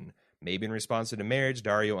motion. Maybe in response to the marriage,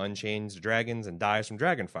 Daario unchains the dragons and dies from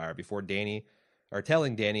dragonfire before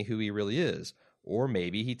telling Dany who he really is. Or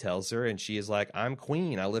maybe he tells her and she is like, I'm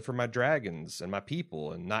queen, I live for my dragons and my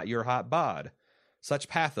people and not your hot bod. Such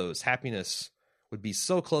pathos, happiness would be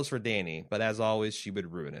so close for Dany, but as always, she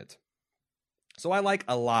would ruin it. So I like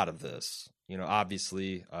a lot of this.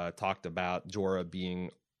 Obviously, talked about Jorah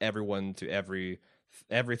being everyone to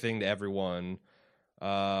everything to everyone.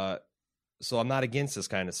 So I'm not against this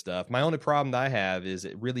kind of stuff. My only problem that I have is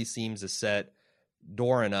it really seems to set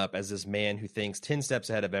Doran up as this man who thinks 10 steps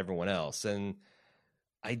ahead of everyone else. And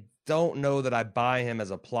I don't know that I buy him as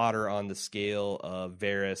a plotter on the scale of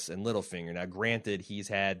Varys and Littlefinger. Now, granted, he's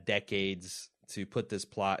had decades to put this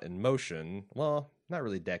plot in motion. Well, not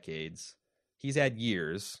really decades. He's had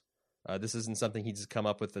years. This isn't something he just come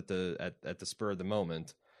up with at the spur of the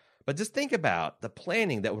moment. But just think about the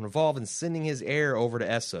planning that would involve in sending his heir over to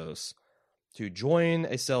Essos to join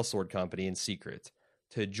a sellsword company in secret,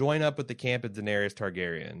 to join up with the camp of Daenerys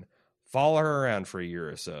Targaryen, follow her around for a year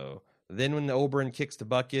or so. Then when the Oberyn kicks the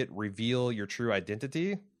bucket, reveal your true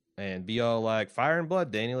identity and be all like, fire and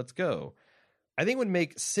blood, Dany, let's go. I think it would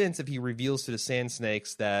make sense if he reveals to the Sand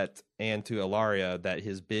Snakes and to Ellaria that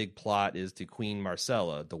his big plot is to Queen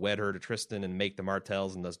Marcella, to wed her to Tristan and make the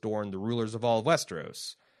Martells and thus Dorne the rulers of all of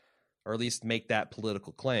Westeros. Or at least make that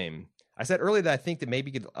political claim. I said earlier that I think that maybe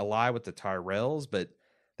he could ally with the Tyrells, but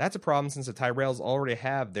that's a problem since the Tyrells already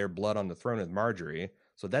have their blood on the throne with Marjorie,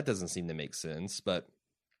 so that doesn't seem to make sense. But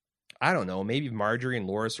I don't know, maybe Marjorie and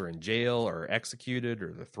Loras are in jail or executed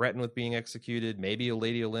or they're threatened with being executed. Maybe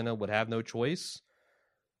Lady Olenna would have no choice.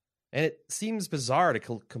 And it seems bizarre to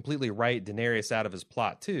completely write Daenerys out of his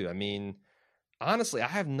plot, too. I mean, honestly, I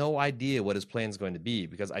have no idea what his plan is going to be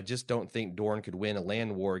because I just don't think Dorne could win a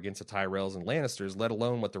land war against the Tyrells and Lannisters, let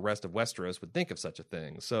alone what the rest of Westeros would think of such a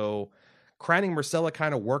thing. So crowning Marcella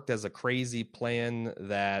kind of worked as a crazy plan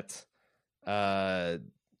that,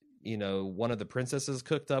 one of the princesses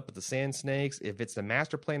cooked up with the Sand Snakes. If it's the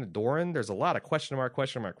master plan of Doran, there's a lot of question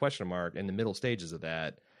mark in the middle stages of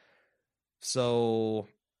that. So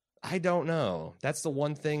I don't know. That's the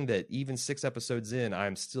one thing that even 6 episodes in,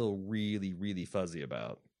 I'm still really, really fuzzy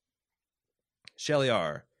about. Shelly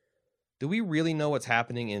R. Do we really know what's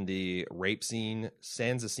happening in the rape scene?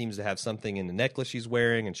 Sansa seems to have something in the necklace she's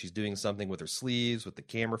wearing, and she's doing something with her sleeves, with the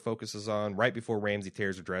camera focuses on, right before Ramsay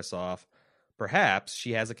tears her dress off. Perhaps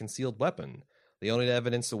she has a concealed weapon. The only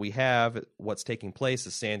evidence that we have what's taking place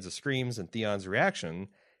is Sansa's screams and Theon's reaction.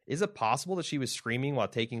 Is it possible that she was screaming while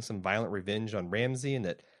taking some violent revenge on Ramsay and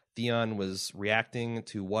that Theon was reacting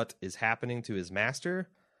to what is happening to his master?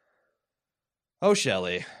 Oh,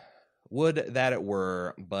 Shelley, would that it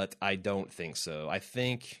were, but I don't think so. I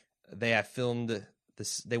think they have filmed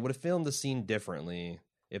this. They would have filmed the scene differently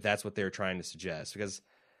if that's what they're trying to suggest, because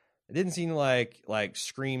it didn't seem like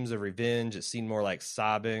screams of revenge. It seemed more like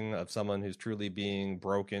sobbing of someone who's truly being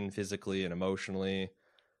broken physically and emotionally.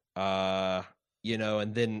 And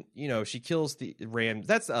then, she kills the Ram.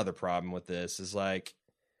 That's the other problem with this is like,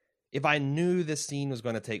 if I knew this scene was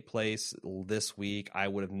going to take place this week, I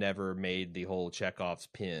would have never made the whole Chekhov's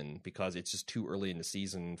pin because it's just too early in the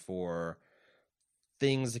season for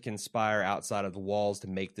things to conspire outside of the walls to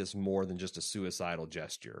make this more than just a suicidal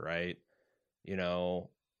gesture, right?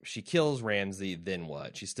 She kills Ramsay, then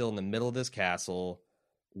what? She's still in the middle of this castle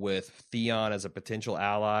with Theon as a potential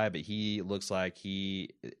ally, but he looks like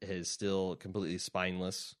he is still completely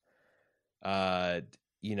spineless.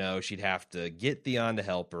 She'd have to get Theon to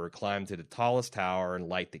help her, climb to the tallest tower and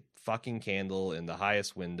light the fucking candle in the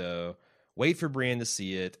highest window, wait for Brienne to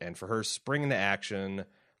see it, and for her spring into action.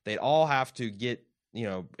 They'd all have to get,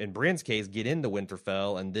 in Brienne's case, get into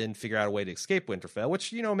Winterfell and then figure out a way to escape Winterfell,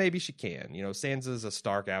 which, maybe she can. Sansa's a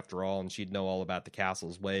Stark after all, and she'd know all about the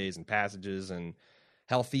castle's ways and passages, and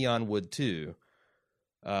hell, Theon would too,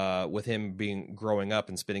 with him growing up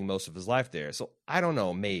and spending most of his life there. So I don't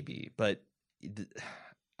know, maybe, but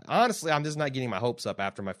honestly, I'm just not getting my hopes up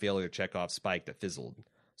after my failure Chekhov spike that fizzled.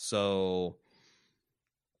 So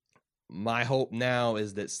my hope now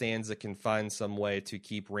is that Sansa can find some way to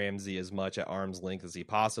keep Ramsay as much at arm's length as he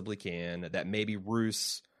possibly can, that maybe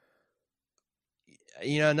Roose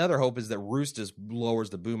Another hope is that Roose just lowers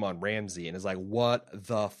the boom on Ramsay and is like, what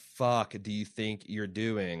the fuck do you think you're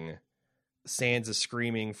doing? Sansa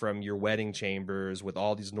screaming from your wedding chambers with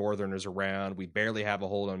all these Northerners around. We barely have a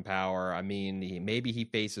hold on power. I mean, maybe he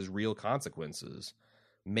faces real consequences.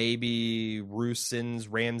 Maybe Roose sends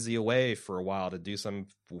Ramsay away for a while to do some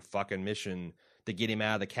fucking mission to get him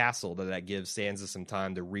out of the castle. That gives Sansa some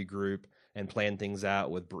time to regroup and plan things out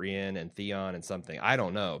with Brienne and Theon and something. I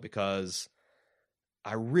don't know, because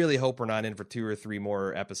I really hope we're not in for 2 or 3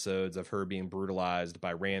 more episodes of her being brutalized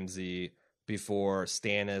by Ramsay before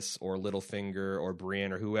Stannis or Littlefinger or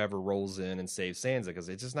Brienne or whoever rolls in and saves Sansa, because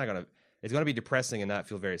it's just not going to... It's going to be depressing and not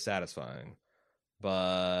feel very satisfying.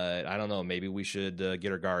 But I don't know. Maybe we should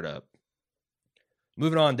get our guard up.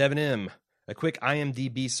 Moving on, Devin M. A quick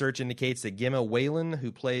IMDb search indicates that Gemma Whalen,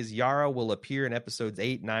 who plays Yara, will appear in episodes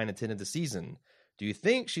 8, 9, and 10 of the season. Do you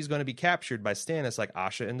think she's going to be captured by Stannis like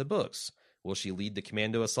Asha in the books? Will she lead the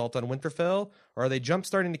commando assault on Winterfell, or are they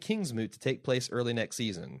jumpstarting the Kingsmoot to take place early next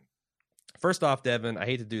season? First off, Devin, I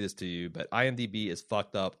hate to do this to you, but IMDb is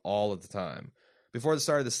fucked up all of the time. Before the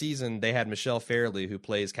start of the season, they had Michelle Fairley, who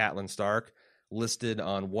plays Catelyn Stark, listed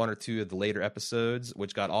on 1 or 2 of the later episodes,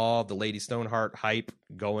 which got all of the Lady Stoneheart hype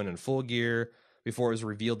going in full gear before it was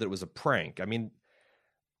revealed that it was a prank. I mean,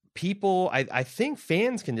 people, I think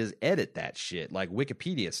fans can just edit that shit, like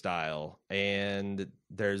Wikipedia style, and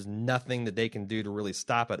there's nothing that they can do to really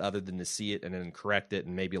stop it other than to see it and then correct it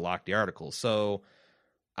and maybe lock the article. So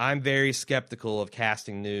I'm very skeptical of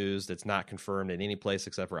casting news that's not confirmed in any place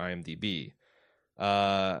except for IMDb.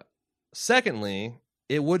 Secondly,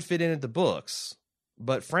 it would fit in at the books,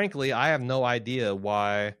 but frankly, I have no idea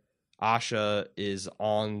why Asha is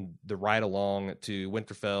on the ride along to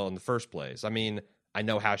Winterfell in the first place. I mean, I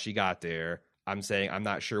know how she got there. I'm saying I'm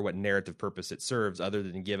not sure what narrative purpose it serves other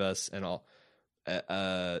than give us a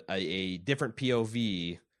different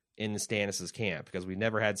POV in Stannis' camp, because we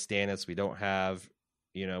never had Stannis. We don't have,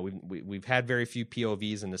 we've had very few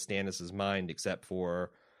POVs into Stannis' mind except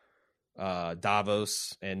for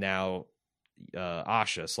Davos and now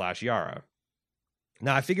Asha / Yara.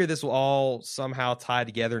 Now, I figure this will all somehow tie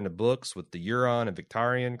together in the books with the Euron and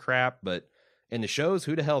Victarion crap, but in the shows,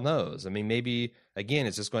 who the hell knows? I mean, maybe, again,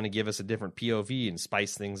 it's just going to give us a different POV and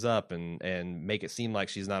spice things up and make it seem like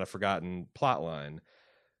she's not a forgotten plotline.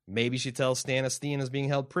 Maybe she tells Stannis Theon is being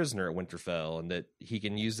held prisoner at Winterfell and that he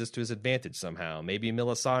can use this to his advantage somehow. Maybe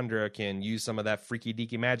Melisandre can use some of that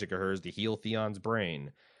freaky-deaky magic of hers to heal Theon's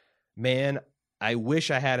brain. Man, I wish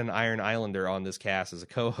I had an Iron Islander on this cast as a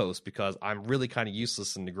co-host, because I'm really kind of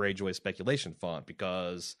useless in the Greyjoy speculation font,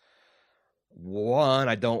 because, one,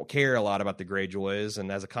 I don't care a lot about the Greyjoys,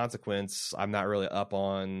 and as a consequence, I'm not really up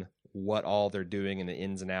on what all they're doing and the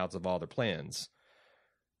ins and outs of all their plans.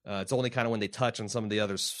 It's only kind of when they touch on some of the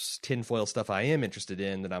other tinfoil stuff I am interested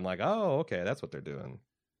in that I'm like, oh, okay, that's what they're doing.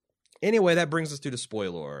 Anyway, that brings us to the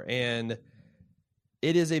SpoiLORE, and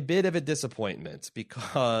it is a bit of a disappointment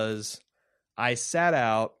because I sat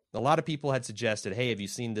out. A lot of people had suggested, hey, have you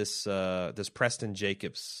seen this Preston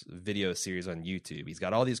Jacobs video series on YouTube? He's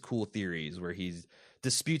got all these cool theories where he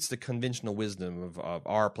disputes the conventional wisdom of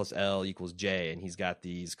R plus L equals J, and he's got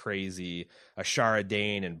these crazy Ashara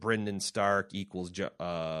Dane and Brendan Stark equals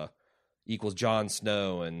Jon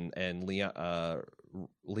Snow, and Lyanna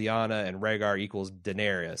and Rhaegar equals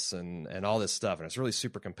Daenerys, and all this stuff, and it's really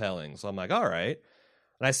super compelling. So I'm like, all right.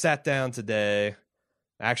 And I sat down today,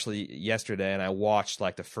 actually yesterday, and I watched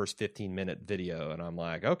like the first 15-minute video, and I'm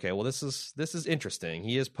like, okay, well, this is interesting.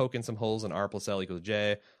 He is poking some holes in R plus L equals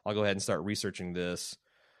J. I'll go ahead and start researching this.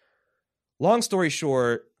 Long story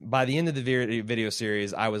short, by the end of the video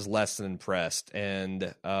series, I was less than impressed.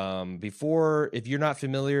 And if you're not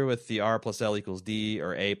familiar with the R plus L equals D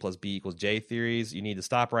or A plus B equals J theories, you need to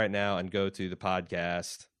stop right now and go to the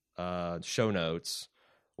podcast show notes,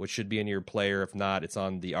 which should be in your player. If not, it's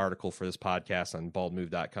on the article for this podcast on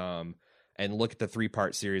baldmove.com, and look at the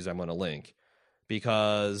 3-part series I'm going to link,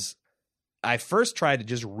 because I first tried to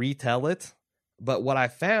just retell it, but what I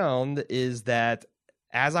found is that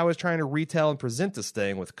as I was trying to retell and present this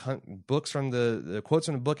thing with books from the quotes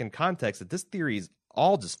from the book in context, that this theory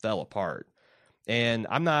all just fell apart. And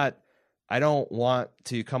I don't want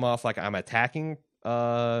to come off like I'm attacking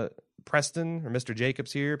Preston or Mr.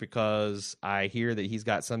 Jacobs here, because I hear that he's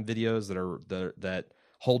got some videos that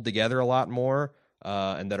hold together a lot more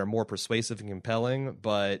and that are more persuasive and compelling.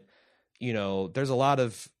 But there's a lot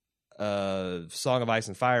of Song of Ice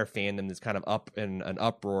and Fire fandom that's kind of up in an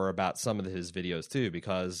uproar about some of his videos too,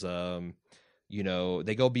 because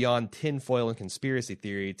they go beyond tinfoil and conspiracy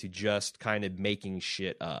theory to just kind of making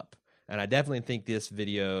shit up. And I definitely think this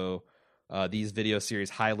video These video series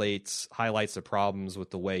highlights the problems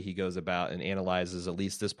with the way he goes about and analyzes at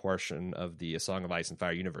least this portion of the Song of Ice and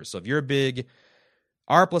Fire universe. So if you're a big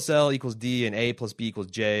R plus L equals D and A plus B equals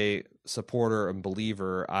J supporter and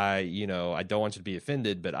believer, I don't want you to be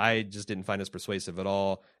offended, but I just didn't find this persuasive at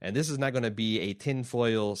all. And this is not going to be a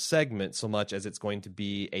tinfoil segment so much as it's going to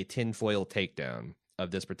be a tinfoil takedown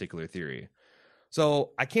of this particular theory.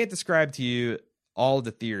 So I can't describe to you all of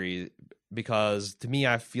the theory, because to me,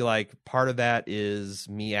 I feel like part of that is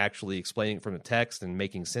me actually explaining it from the text and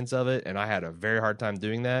making sense of it, and I had a very hard time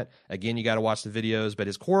doing that. Again, you got to watch the videos, but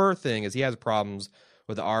his core thing is he has problems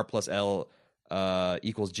with the R plus L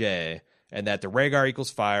equals J, and that the Rhaegar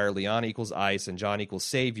equals fire, Lyanna equals ice, and Jon equals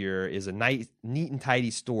savior is a neat and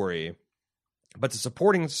tidy story, but the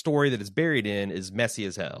supporting story that it's buried in is messy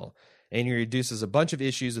as hell, and he reduces a bunch of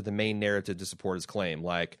issues with the main narrative to support his claim,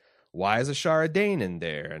 like, why is Ashara Dane in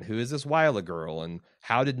there? And who is this Wyla girl? And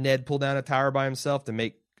how did Ned pull down a tower by himself to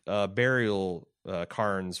make burial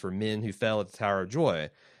cairns for men who fell at the Tower of Joy?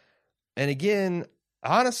 And again,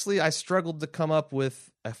 honestly, I struggled to come up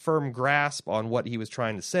with a firm grasp on what he was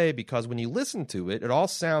trying to say, because when you listen to it, it all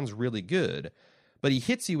sounds really good. But he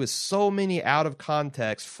hits you with so many out of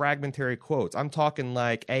context, fragmentary quotes. I'm talking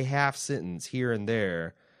like a half sentence here and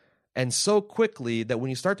there. And so quickly that when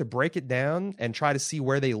you start to break it down and try to see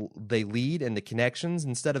where they lead and the connections,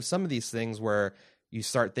 instead of some of these things where you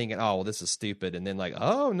start thinking, oh, well, this is stupid, and then like,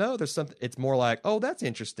 oh, no, there's something. It's more like, oh, that's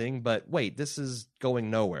interesting, but wait, this is going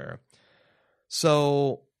nowhere.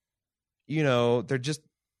 So,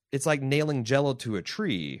 it's like nailing Jell-O to a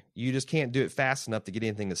tree. You just can't do it fast enough to get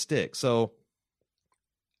anything to stick. So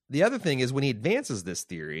the other thing is, when he advances this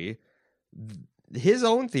theory, his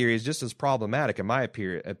own theory is just as problematic, in my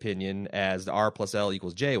opinion, as the R plus L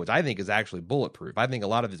equals J, which I think is actually bulletproof. I think a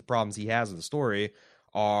lot of his problems he has in the story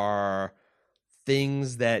are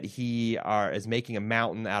things that is making a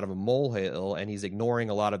mountain out of a molehill, and he's ignoring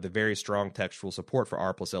a lot of the very strong textual support for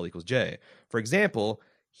R plus L equals J. For example,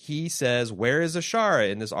 he says, where is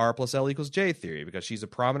Ashara in this R plus L equals J theory? Because she's a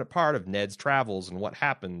prominent part of Ned's travels and what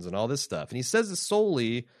happens and all this stuff. And he says this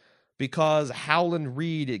solely because Howland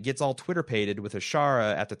Reed gets all Twitter-pated with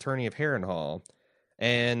Ashara at the tourney of Harrenhal.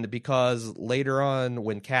 And because later on,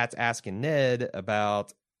 when Kat's asking Ned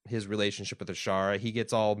about his relationship with Ashara, he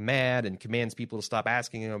gets all mad and commands people to stop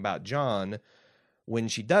asking him about Jon when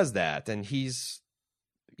she does that. And he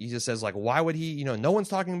just says, like, why would he, no one's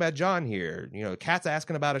talking about Jon here. Kat's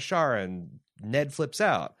asking about Ashara, and Ned flips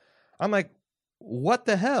out. I'm like, what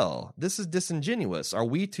the hell? This is disingenuous. Are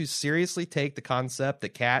we to seriously take the concept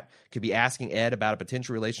that Kat could be asking Ed about a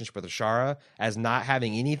potential relationship with Ashara as not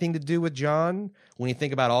having anything to do with Jon? When you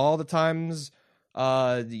think about all the times,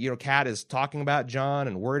 Kat is talking about Jon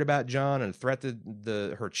and worried about Jon and a threat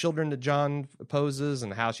to her children that Jon poses,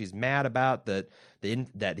 and how she's mad about that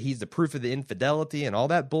he's the proof of the infidelity and all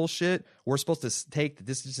that bullshit. We're supposed to take that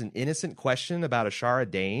this is an innocent question about Ashara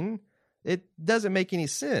Dane? It doesn't make any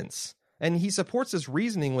sense. And he supports this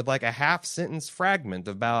reasoning with like a half-sentence fragment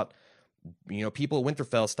about, people at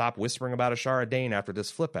Winterfell stop whispering about Ashara Dane after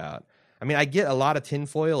this flip-out. I mean, I get a lot of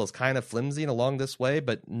tinfoil is kind of flimsy and along this way,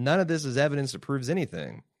 but none of this is evidence that proves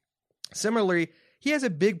anything. Similarly, he has a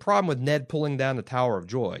big problem with Ned pulling down the Tower of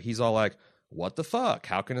Joy. He's all like, what the fuck?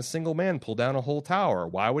 How can a single man pull down a whole tower?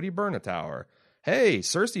 Why would he burn a tower? Hey,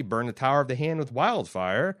 Cersei burned the Tower of the Hand with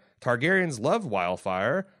wildfire. Targaryens love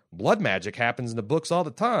wildfire. Blood magic happens in the books all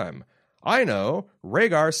the time. I know,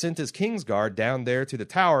 Rhaegar sent his Kingsguard down there to the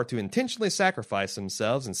tower to intentionally sacrifice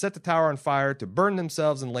themselves and set the tower on fire to burn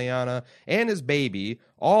themselves and Lyanna and his baby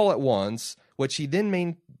all at once, which he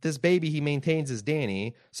maintains as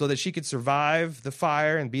Dany, so that she could survive the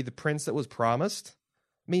fire and be the prince that was promised.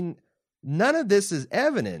 I mean, none of this is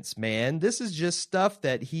evidence, man. This is just stuff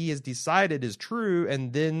that he has decided is true,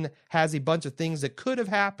 and then has a bunch of things that could have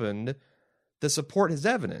happened to support his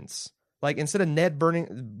evidence. Like, instead of Ned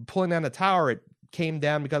pulling down the tower, it came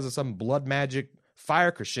down because of some blood magic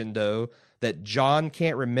fire crescendo that Jon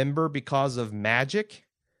can't remember because of magic.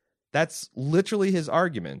 That's literally his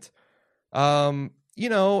argument. And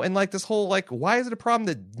like this whole, like, why is it a problem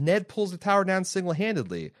that Ned pulls the tower down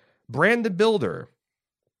single-handedly? Bran the Builder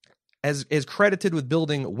is credited with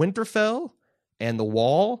building Winterfell and the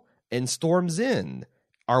Wall and Storm's End.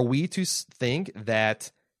 Are we to think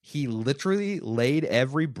that he literally laid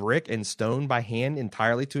every brick and stone by hand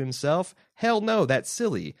entirely to himself? Hell no, that's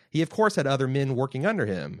silly. He, of course, had other men working under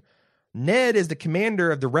him. Ned is the commander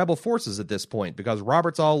of the rebel forces at this point, because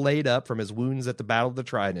Robert's all laid up from his wounds at the Battle of the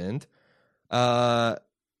Trident.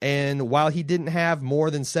 And while he didn't have more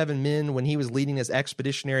than 7 men when he was leading this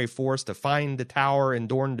expeditionary force to find the tower in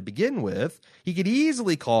Dorne to begin with, he could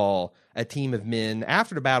easily call a team of men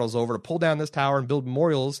after the battle's over to pull down this tower and build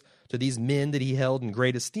memorials to these men that he held in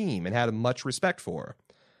great esteem and had much respect for.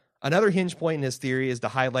 Another hinge point in his theory is to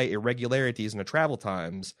highlight irregularities in the travel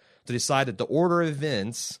times to decide that the order of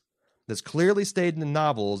events that's clearly stated in the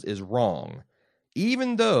novels is wrong.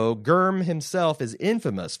 Even though Gurm himself is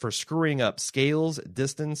infamous for screwing up scales,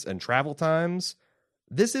 distance, and travel times,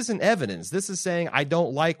 this isn't evidence. This is saying, I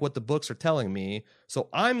don't like what the books are telling me, so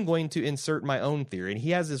I'm going to insert my own theory. And he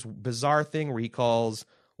has this bizarre thing where he calls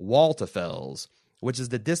Waltefells, which is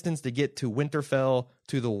the distance to get to Winterfell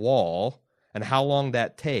to the wall and how long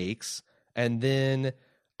that takes. And then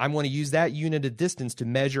I'm going to use that unit of distance to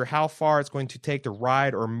measure how far it's going to take to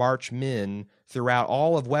ride or march men throughout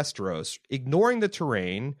all of Westeros, ignoring the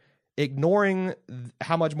terrain, ignoring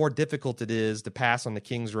how much more difficult it is to pass on the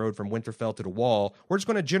King's Road from Winterfell to the Wall. We're just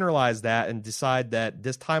going to generalize that and decide that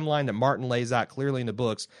this timeline that Martin lays out clearly in the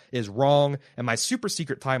books is wrong, and my super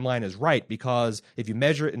secret timeline is right, because if you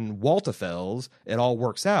measure it in Waltefells, it all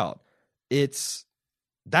works out.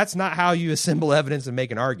 That's not how you assemble evidence and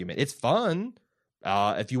make an argument. It's fun.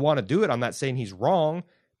 If you want to do it, I'm not saying he's wrong.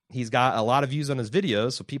 He's got a lot of views on his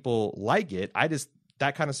videos, so people like it.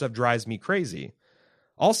 That kind of stuff drives me crazy.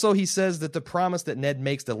 Also, he says that the promise that Ned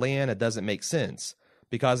makes to Lyanna doesn't make sense,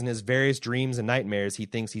 because in his various dreams and nightmares, he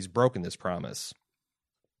thinks he's broken this promise.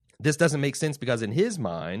 This doesn't make sense because in his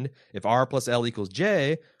mind, if R plus L equals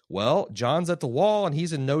J, well, Jon's at the wall and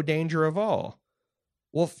he's in no danger of all.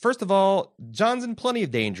 Well, first of all, Jon's in plenty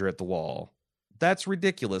of danger at the wall. That's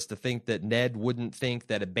ridiculous to think that Ned wouldn't think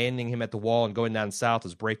that abandoning him at the wall and going down south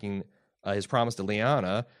is breaking his promise to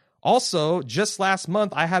Lyanna. Also, just last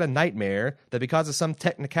month, I had a nightmare that because of some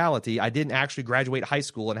technicality, I didn't actually graduate high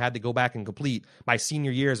school and had to go back and complete my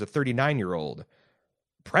senior year as a 39-year-old.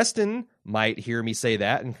 Preston might hear me say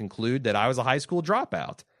that and conclude that I was a high school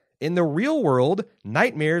dropout. In the real world,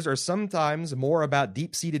 nightmares are sometimes more about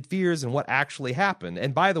deep-seated fears and what actually happened.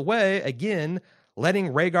 And by the way, again, letting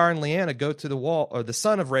Rhaegar and Lyanna go to the wall, or the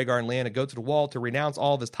son of Rhaegar and Lyanna go to the wall to renounce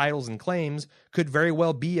all of his titles and claims, could very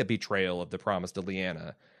well be a betrayal of the promise to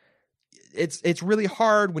Lyanna. It's really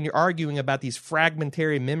hard when you're arguing about these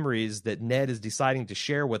fragmentary memories that Ned is deciding to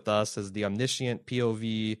share with us as the omniscient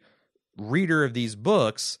POV reader of these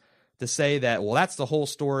books, to say that, well, that's the whole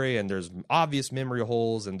story and there's obvious memory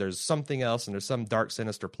holes and there's something else and there's some dark,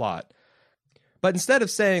 sinister plot. But instead of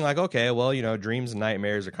saying like, okay, well, dreams and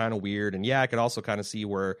nightmares are kind of weird, and yeah, I could also kind of see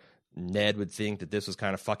where Ned would think that this was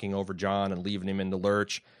kind of fucking over Jon and leaving him in the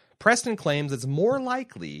lurch, Preston claims it's more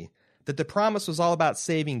likely that the promise was all about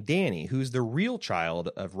saving Dany, who's the real child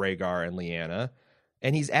of Rhaegar and Lyanna,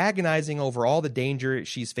 and he's agonizing over all the danger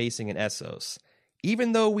she's facing in Essos.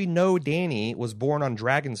 Even though we know Dany was born on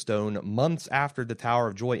Dragonstone months after the Tower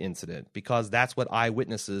of Joy incident, because that's what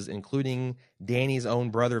eyewitnesses, including Dany's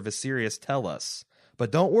own brother Viserys, tell us.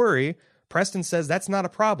 But don't worry, Preston says that's not a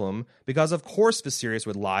problem, because of course Viserys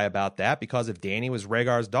would lie about that, because if Dany was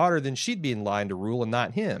Rhaegar's daughter, then she'd be in line to rule and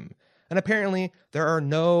not him. And apparently, there are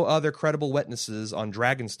no other credible witnesses on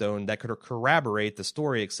Dragonstone that could corroborate the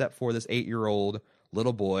story except for this 8-year-old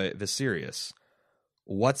little boy, Viserys.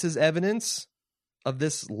 What's his evidence of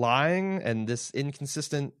this lying and this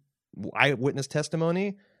inconsistent eyewitness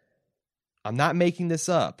testimony? I'm not making this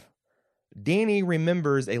up. Dany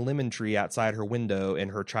remembers a lemon tree outside her window in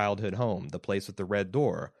her childhood home, the place with the red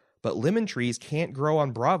door. But lemon trees can't grow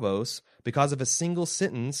on Braavos because of a single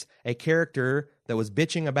sentence a character that was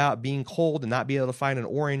bitching about being cold and not being able to find an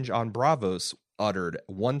orange on Braavos uttered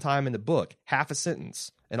one time in the book. Half a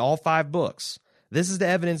sentence in all 5 books. This is the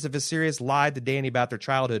evidence that Viserys lied to Dany about their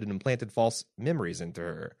childhood and implanted false memories into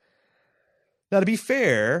her. Now, to be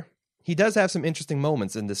fair, he does have some interesting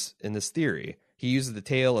moments in this theory. He uses the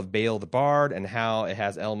tale of Bael the Bard and how it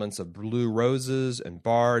has elements of blue roses and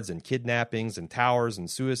bards and kidnappings and towers and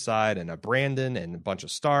suicide and a Brandon and a bunch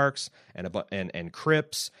of Starks and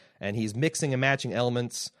Crips, and he's mixing and matching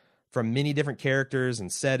elements from many different characters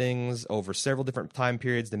and settings over several different time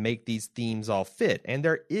periods to make these themes all fit. And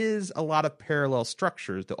there is a lot of parallel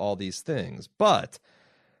structures to all these things. But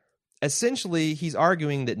essentially, he's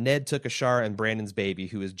arguing that Ned took Ashara and Brandon's baby,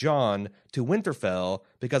 who is Jon, to Winterfell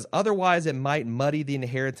because otherwise it might muddy the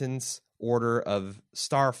inheritance order of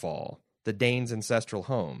Starfall, the Dane's ancestral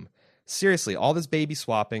home. Seriously, all this baby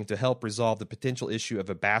swapping to help resolve the potential issue of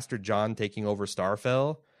a bastard Jon taking over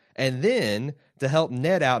Starfell. And then, to help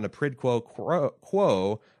Ned out in a quid pro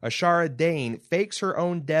quo, Ashara Dane fakes her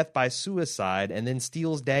own death by suicide and then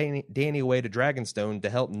steals Dany away to Dragonstone to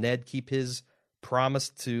help Ned keep his promise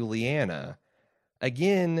to Lyanna.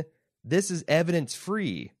 Again, this is evidence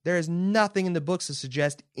free. There is nothing in the books to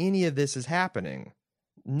suggest any of this is happening.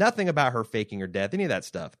 Nothing about her faking her death, any of that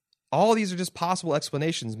stuff. All these are just possible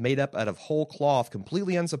explanations made up out of whole cloth,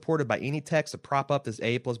 completely unsupported by any text to prop up this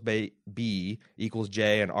A plus B equals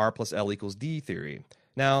J and R plus L equals D theory.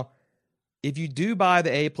 Now, if you do buy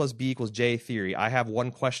the A plus B equals J theory, I have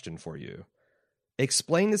one question for you.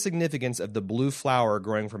 Explain the significance of the blue flower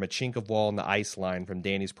growing from a chink of wall in the ice line from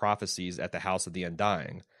Dany's prophecies at the House of the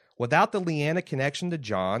Undying. Without the Lyanna connection to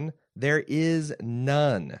Jon, there is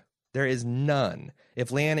none. There is none. If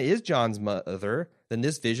Lyanna is Jon's mother, then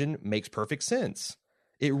this vision makes perfect sense.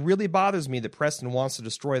 It really bothers me that Preston wants to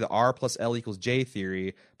destroy the R plus L equals J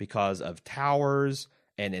theory because of towers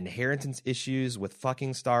and inheritance issues with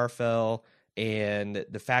fucking Starfell, and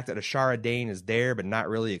the fact that Ashara Dane is there but not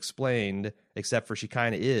really explained, except for she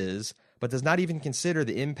kind of is, but does not even consider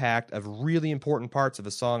the impact of really important parts of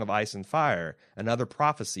A Song of Ice and Fire and other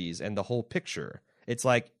prophecies and the whole picture. It's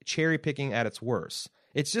like cherry picking at its worst.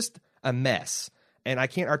 It's just a mess. And I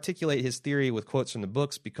can't articulate his theory with quotes from the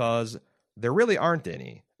books because there really aren't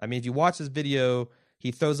any. I mean, if you watch this video,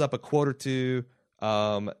 he throws up a quote or two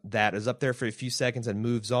that is up there for a few seconds and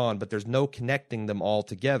moves on, but there's no connecting them all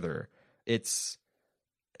together.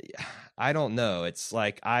 I don't know. It's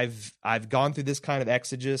like I've gone through this kind of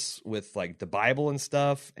exegesis with like the Bible and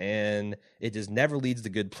stuff, and it just never leads to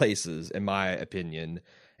good places, in my opinion.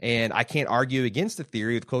 And I can't argue against the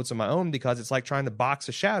theory with quotes of my own because it's like trying to box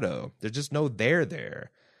a shadow. There's just no there.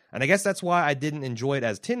 And I guess that's why I didn't enjoy it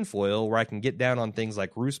as tinfoil, where I can get down on things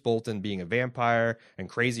like Roose Bolton being a vampire and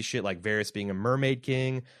crazy shit like Varys being a mermaid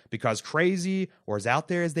king, because crazy, or as out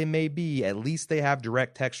there as they may be, at least they have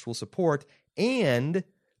direct textual support, and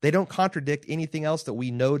they don't contradict anything else that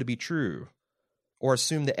we know to be true, or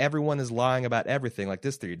assume that everyone is lying about everything like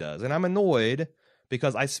this theory does. And I'm annoyed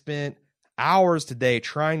because I spent hours today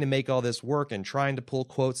trying to make all this work and trying to pull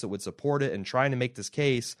quotes that would support it and trying to make this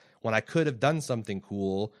case when I could have done something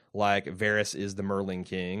cool like Varys is the Merling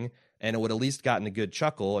King, and it would at least gotten a good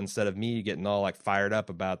chuckle instead of me getting all like fired up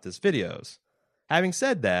about this videos. Having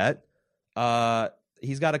said that,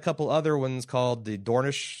 he's got a couple other ones called the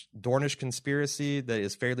Dornish Conspiracy that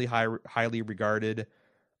is fairly highly regarded,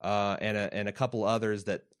 and a couple others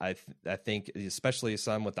that I think, especially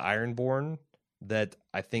some with the Ironborn, that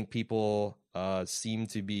I think people seem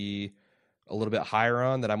to be a little bit higher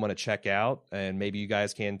on, that I'm going to check out, and maybe you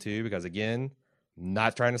guys can too, because again,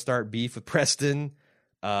 not trying to start beef with Preston.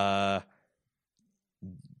 You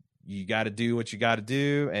got to do what you got to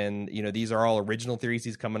do, and these are all original theories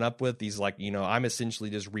he's coming up with. These I'm essentially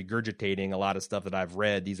just regurgitating a lot of stuff that I've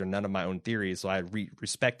read. These are none of my own theories, so I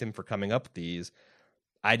respect him for coming up with these.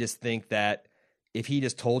 I just think that if he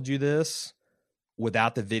just told you this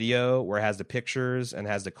without the video where it has the pictures and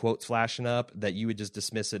has the quotes flashing up, that you would just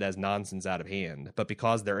dismiss it as nonsense out of hand. But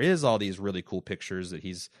because there is all these really cool pictures that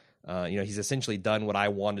he's essentially done what I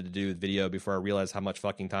wanted to do with video before I realized how much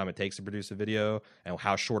fucking time it takes to produce a video and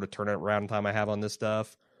how short a turnaround time I have on this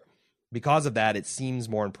stuff. Because of that, it seems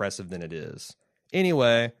more impressive than it is.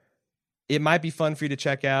 Anyway, it might be fun for you to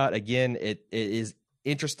check out. Again, it is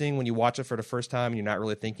interesting when you watch it for the first time and you're not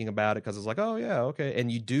really thinking about it because it's like, oh yeah, okay.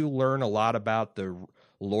 And you do learn a lot about the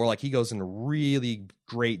lore. Like, he goes into really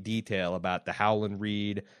great detail about the Howland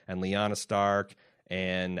Reed and Lyanna Stark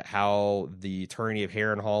and how the tourney of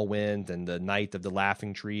Harrenhal went and the Night of the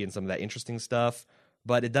Laughing Tree and some of that interesting stuff.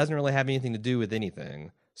 But it doesn't really have anything to do with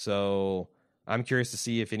anything. So I'm curious to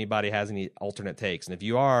see if anybody has any alternate takes. And if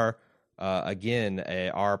you are, again,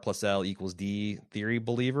 a R plus L equals D theory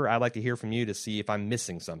believer, I'd like to hear from you to see if I'm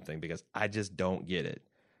missing something, because I just don't get it.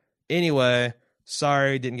 Anyway,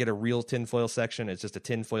 sorry, didn't get a real tinfoil section. It's just a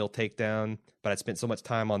tinfoil takedown. But I spent so much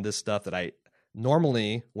time on this stuff that I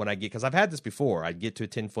normally, when I get, because I've had this before, I'd get to a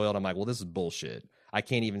tinfoil and I'm like, well, this is bullshit. I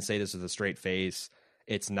can't even say this with a straight face.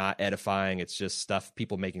 It's not edifying. It's just stuff,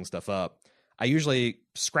 people making stuff up. I usually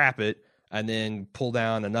scrap it and then pull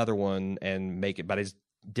down another one and make it, but I just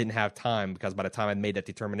didn't have time, because by the time I made that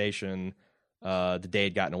determination, the day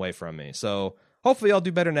had gotten away from me. So hopefully I'll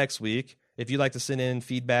do better next week. If you'd like to send in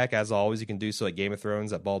feedback, as always, you can do so at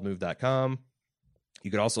GameOfThrones@baldmove.com.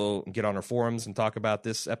 You can also get on our forums and talk about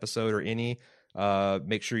this episode or any.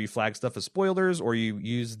 Make sure you flag stuff as spoilers, or you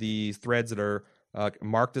use the threads that are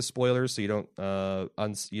marked as spoilers, so you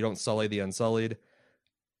don't sully the unsullied.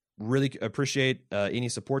 Really appreciate any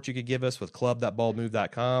support you could give us with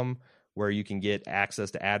club.baldmove.com, where you can get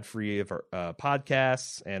access to ad-free of our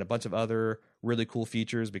podcasts and a bunch of other really cool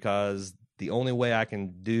features, because the only way I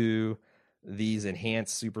can do these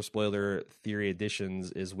enhanced super spoiler theory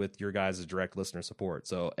editions is with your guys' direct listener support.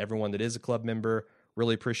 So everyone that is a club member,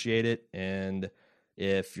 really appreciate it. And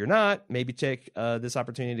If you're not, maybe take this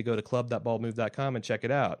opportunity to go to club.baldmove.com and check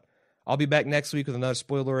it out. I'll be back next week with another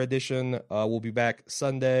SpoiLORE edition. We'll be back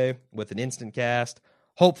Sunday with an instant cast.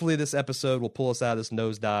 Hopefully this episode will pull us out of this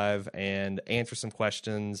nosedive and answer some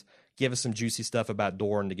questions, give us some juicy stuff about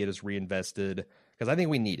Dorne to get us reinvested, because I think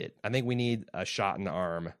we need it. I think we need a shot in the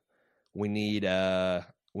arm. We need a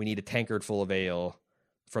tankard full of ale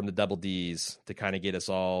from the Double Ds to kind of get us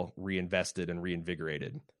all reinvested and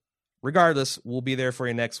reinvigorated. Regardless, we'll be there for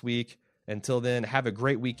you next week. Until then, have a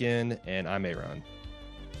great weekend, and I'm Aaron.